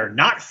that are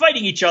not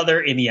fighting each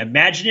other in the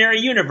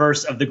imaginary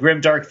universe of the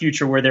grimdark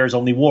future where there's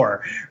only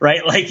war,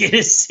 right? Like it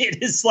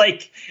is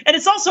like, and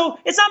it's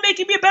not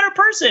making me a better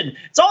person.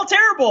 It's all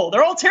terrible.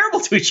 They're all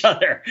terrible to each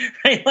other,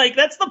 right? Like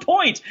that's the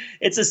point.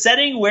 It's a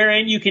setting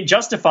wherein you can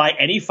justify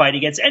any fight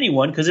against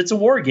anyone, because it's a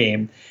war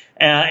game,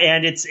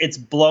 and it's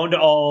blown to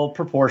all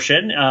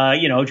proportion,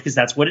 because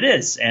that's what it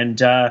is.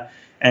 And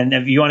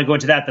if you want to go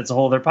into that, that's a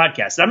whole other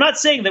podcast. And I'm not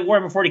saying that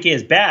Warhammer 40K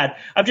is bad.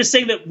 I'm just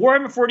saying that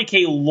Warhammer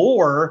 40K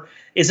lore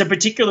is a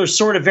particular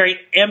sort of very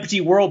empty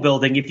world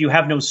building if you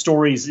have no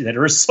stories that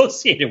are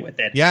associated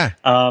with it. Yeah.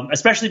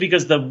 Especially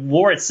because the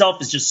war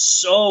itself is just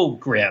so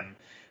grim.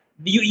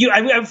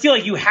 I feel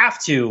like you have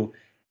to.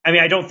 I mean,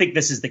 I don't think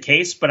this is the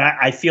case, but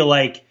I feel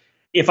like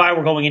if I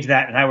were going into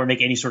that and I were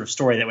making any sort of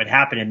story that would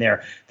happen in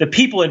there, the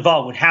people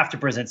involved would have to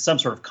present some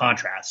sort of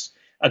contrast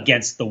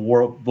against the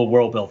world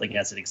building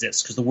as it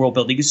exists, because the world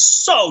building is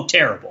so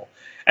terrible,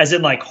 as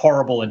in like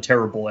horrible and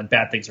terrible and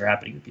bad things are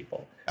happening to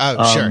people.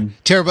 Oh, sure.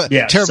 Terrible,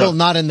 yeah, terrible, so,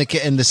 not in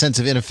the sense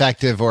of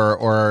ineffective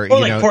or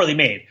like poorly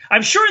made.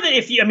 I'm sure that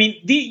if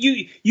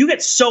you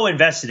get so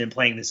invested in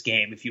playing this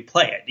game if you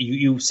play it,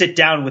 you sit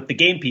down with the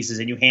game pieces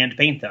and you hand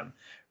paint them,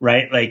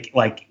 right?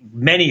 Like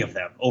many of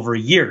them over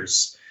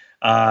years.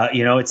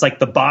 It's like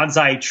the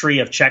bonsai tree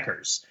of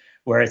checkers,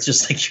 where it's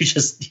just like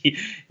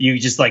you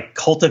just like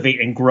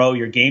cultivate and grow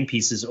your game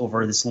pieces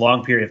over this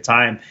long period of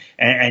time,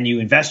 and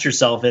you invest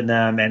yourself in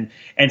them.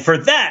 And for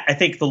that, I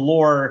think the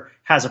lore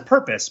has a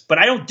purpose, but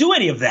I don't do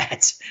any of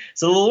that.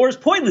 So the lore is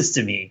pointless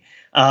to me.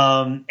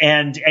 And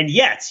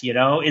yet,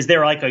 is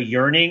there like a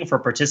yearning for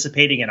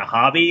participating in a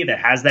hobby that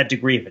has that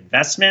degree of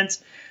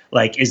investment?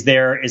 Like, is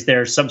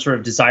there some sort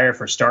of desire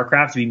for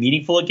StarCraft to be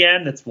meaningful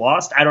again that's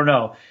lost? I don't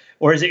know.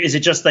 Or is it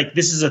just like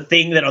this is a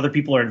thing that other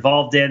people are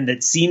involved in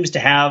that seems to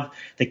have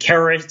the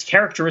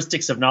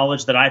characteristics of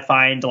knowledge that I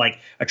find like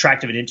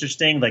attractive and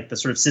interesting, like the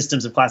sort of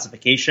systems of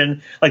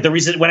classification. Like the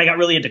reason when I got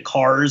really into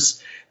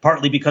cars,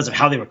 partly because of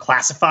how they were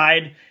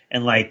classified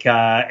and like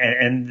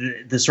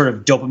and the sort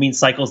of dopamine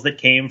cycles that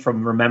came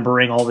from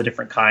remembering all the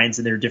different kinds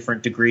and their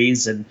different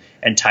degrees and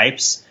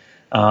types,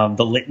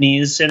 the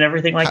litanies and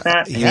everything like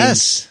that.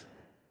 Yes.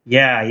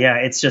 Yeah.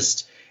 It's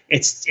just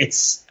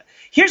it's.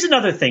 Here's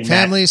another thing,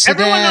 Family Matt.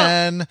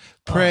 sedan,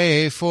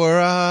 pray for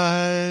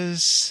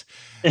us.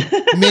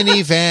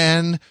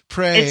 Minivan,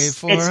 pray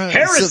for us. It's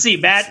heresy,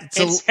 Matt.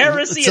 It's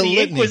heresy, and the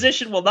litany.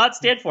 Inquisition will not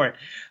stand for it.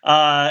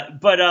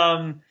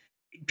 But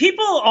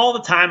people all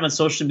the time on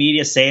social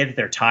media say that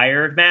they're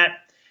tired, Matt.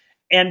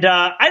 And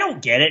I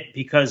don't get it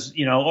because,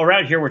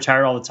 around here we're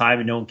tired all the time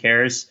and no one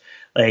cares.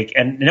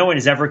 And no one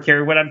has ever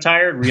cared when I'm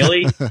tired,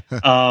 really.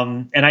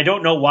 And I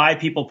don't know why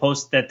people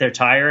post that they're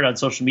tired on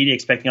social media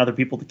expecting other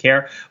people to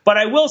care. But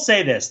I will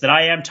say this, that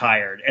I am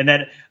tired. And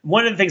that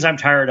one of the things I'm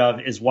tired of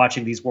is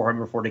watching these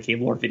Warhammer 40K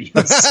lore videos.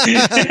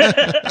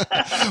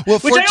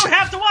 Which I don't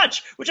have to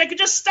watch, which I could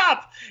just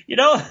stop,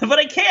 but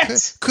I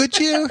can't. Could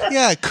you?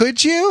 Yeah,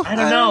 could you? I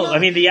don't know. I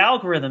mean, the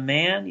algorithm,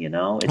 man,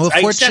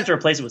 I just have to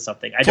replace it with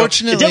something.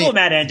 The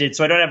Diplomat ended,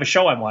 so I don't have a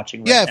show I'm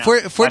watching right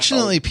now.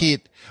 Fortunately,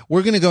 Pete,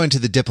 we're going to go into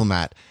the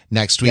Diplomat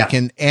next week,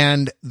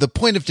 and the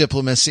point of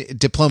diplomacy.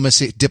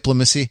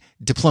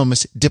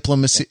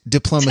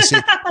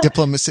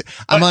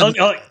 I'm on.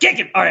 Kick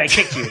him! All right, I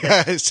kicked you.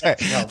 Sorry.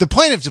 The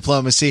point of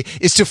diplomacy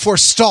is to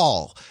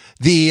forestall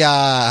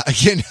a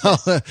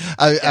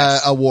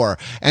war.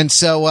 And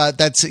so,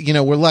 that's,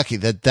 we're lucky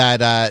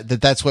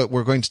that's what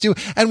we're going to do.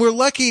 And we're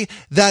lucky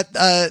that,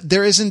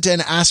 there isn't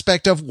an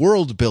aspect of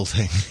world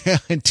building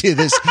to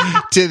this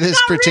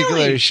particular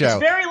really. show. It's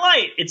very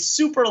light. It's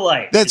super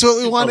light. That's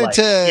what we wanted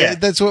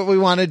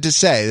to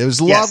say. There was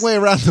a long way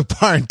around the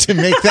barn to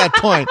make that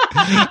point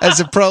as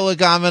a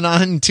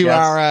prolegomenon to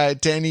our,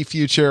 to any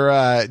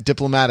future,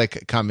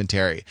 diplomatic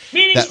commentary.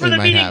 Meetings for the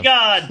meeting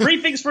god.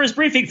 Briefings for his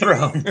briefing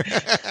throne.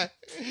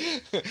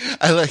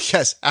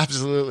 Yes,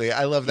 absolutely.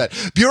 I love that.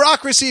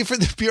 Bureaucracy for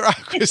the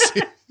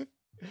bureaucracy.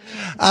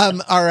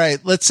 All right,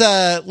 let's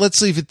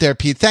leave it there,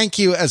 Pete. Thank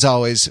you as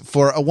always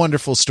for a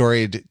wonderful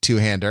storied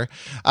two-hander.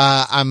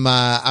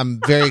 I'm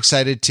very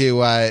excited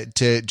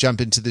to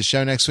jump into the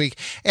show next week.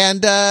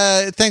 And,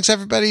 thanks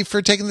everybody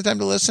for taking the time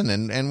to listen,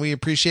 and we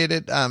appreciate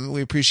it.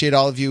 We appreciate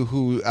all of you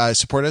who,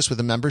 support us with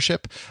a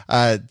membership.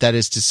 That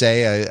is to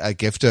say a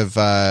gift of,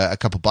 a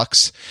couple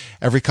bucks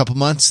every couple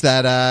months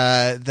that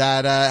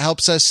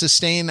helps us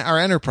sustain our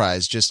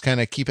enterprise. Just kind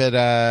of keep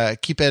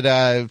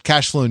it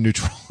cash flow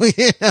neutral.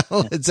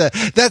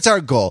 That's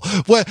our goal.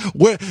 Blood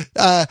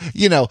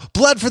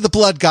for the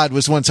blood god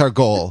was once our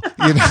goal,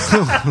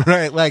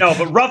 right? Like, no,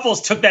 but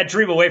Ruffles took that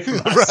dream away from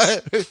us.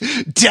 Right.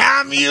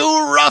 Damn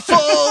you,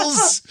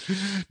 Ruffles!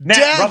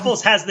 Matt,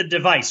 Ruffles has the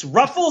device.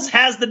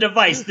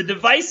 The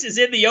device is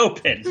in the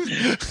open.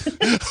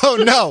 Oh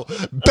no,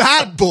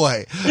 bad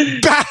boy,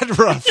 bad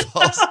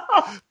Ruffles,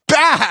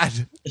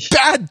 bad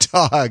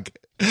dog.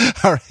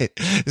 All right.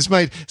 This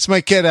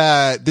might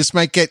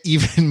get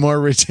even more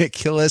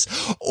ridiculous,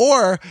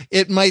 or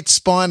it might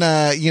spawn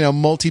a,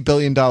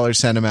 multi-billion-dollar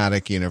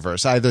cinematic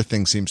universe. Either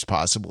thing seems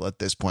possible at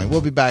this point. We'll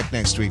be back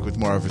next week with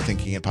more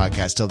Overthinking It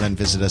podcast. Till then,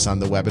 visit us on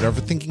the web at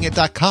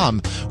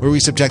overthinkingit.com, where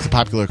we subject the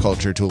popular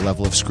culture to a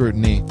level of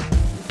scrutiny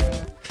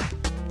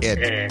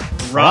it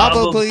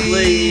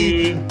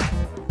probably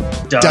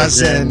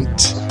doesn't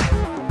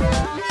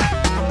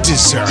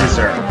deserve.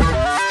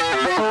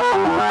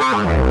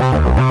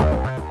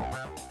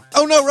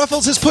 Oh no,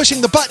 Ruffles is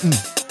pushing the button.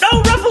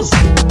 No, Ruffles!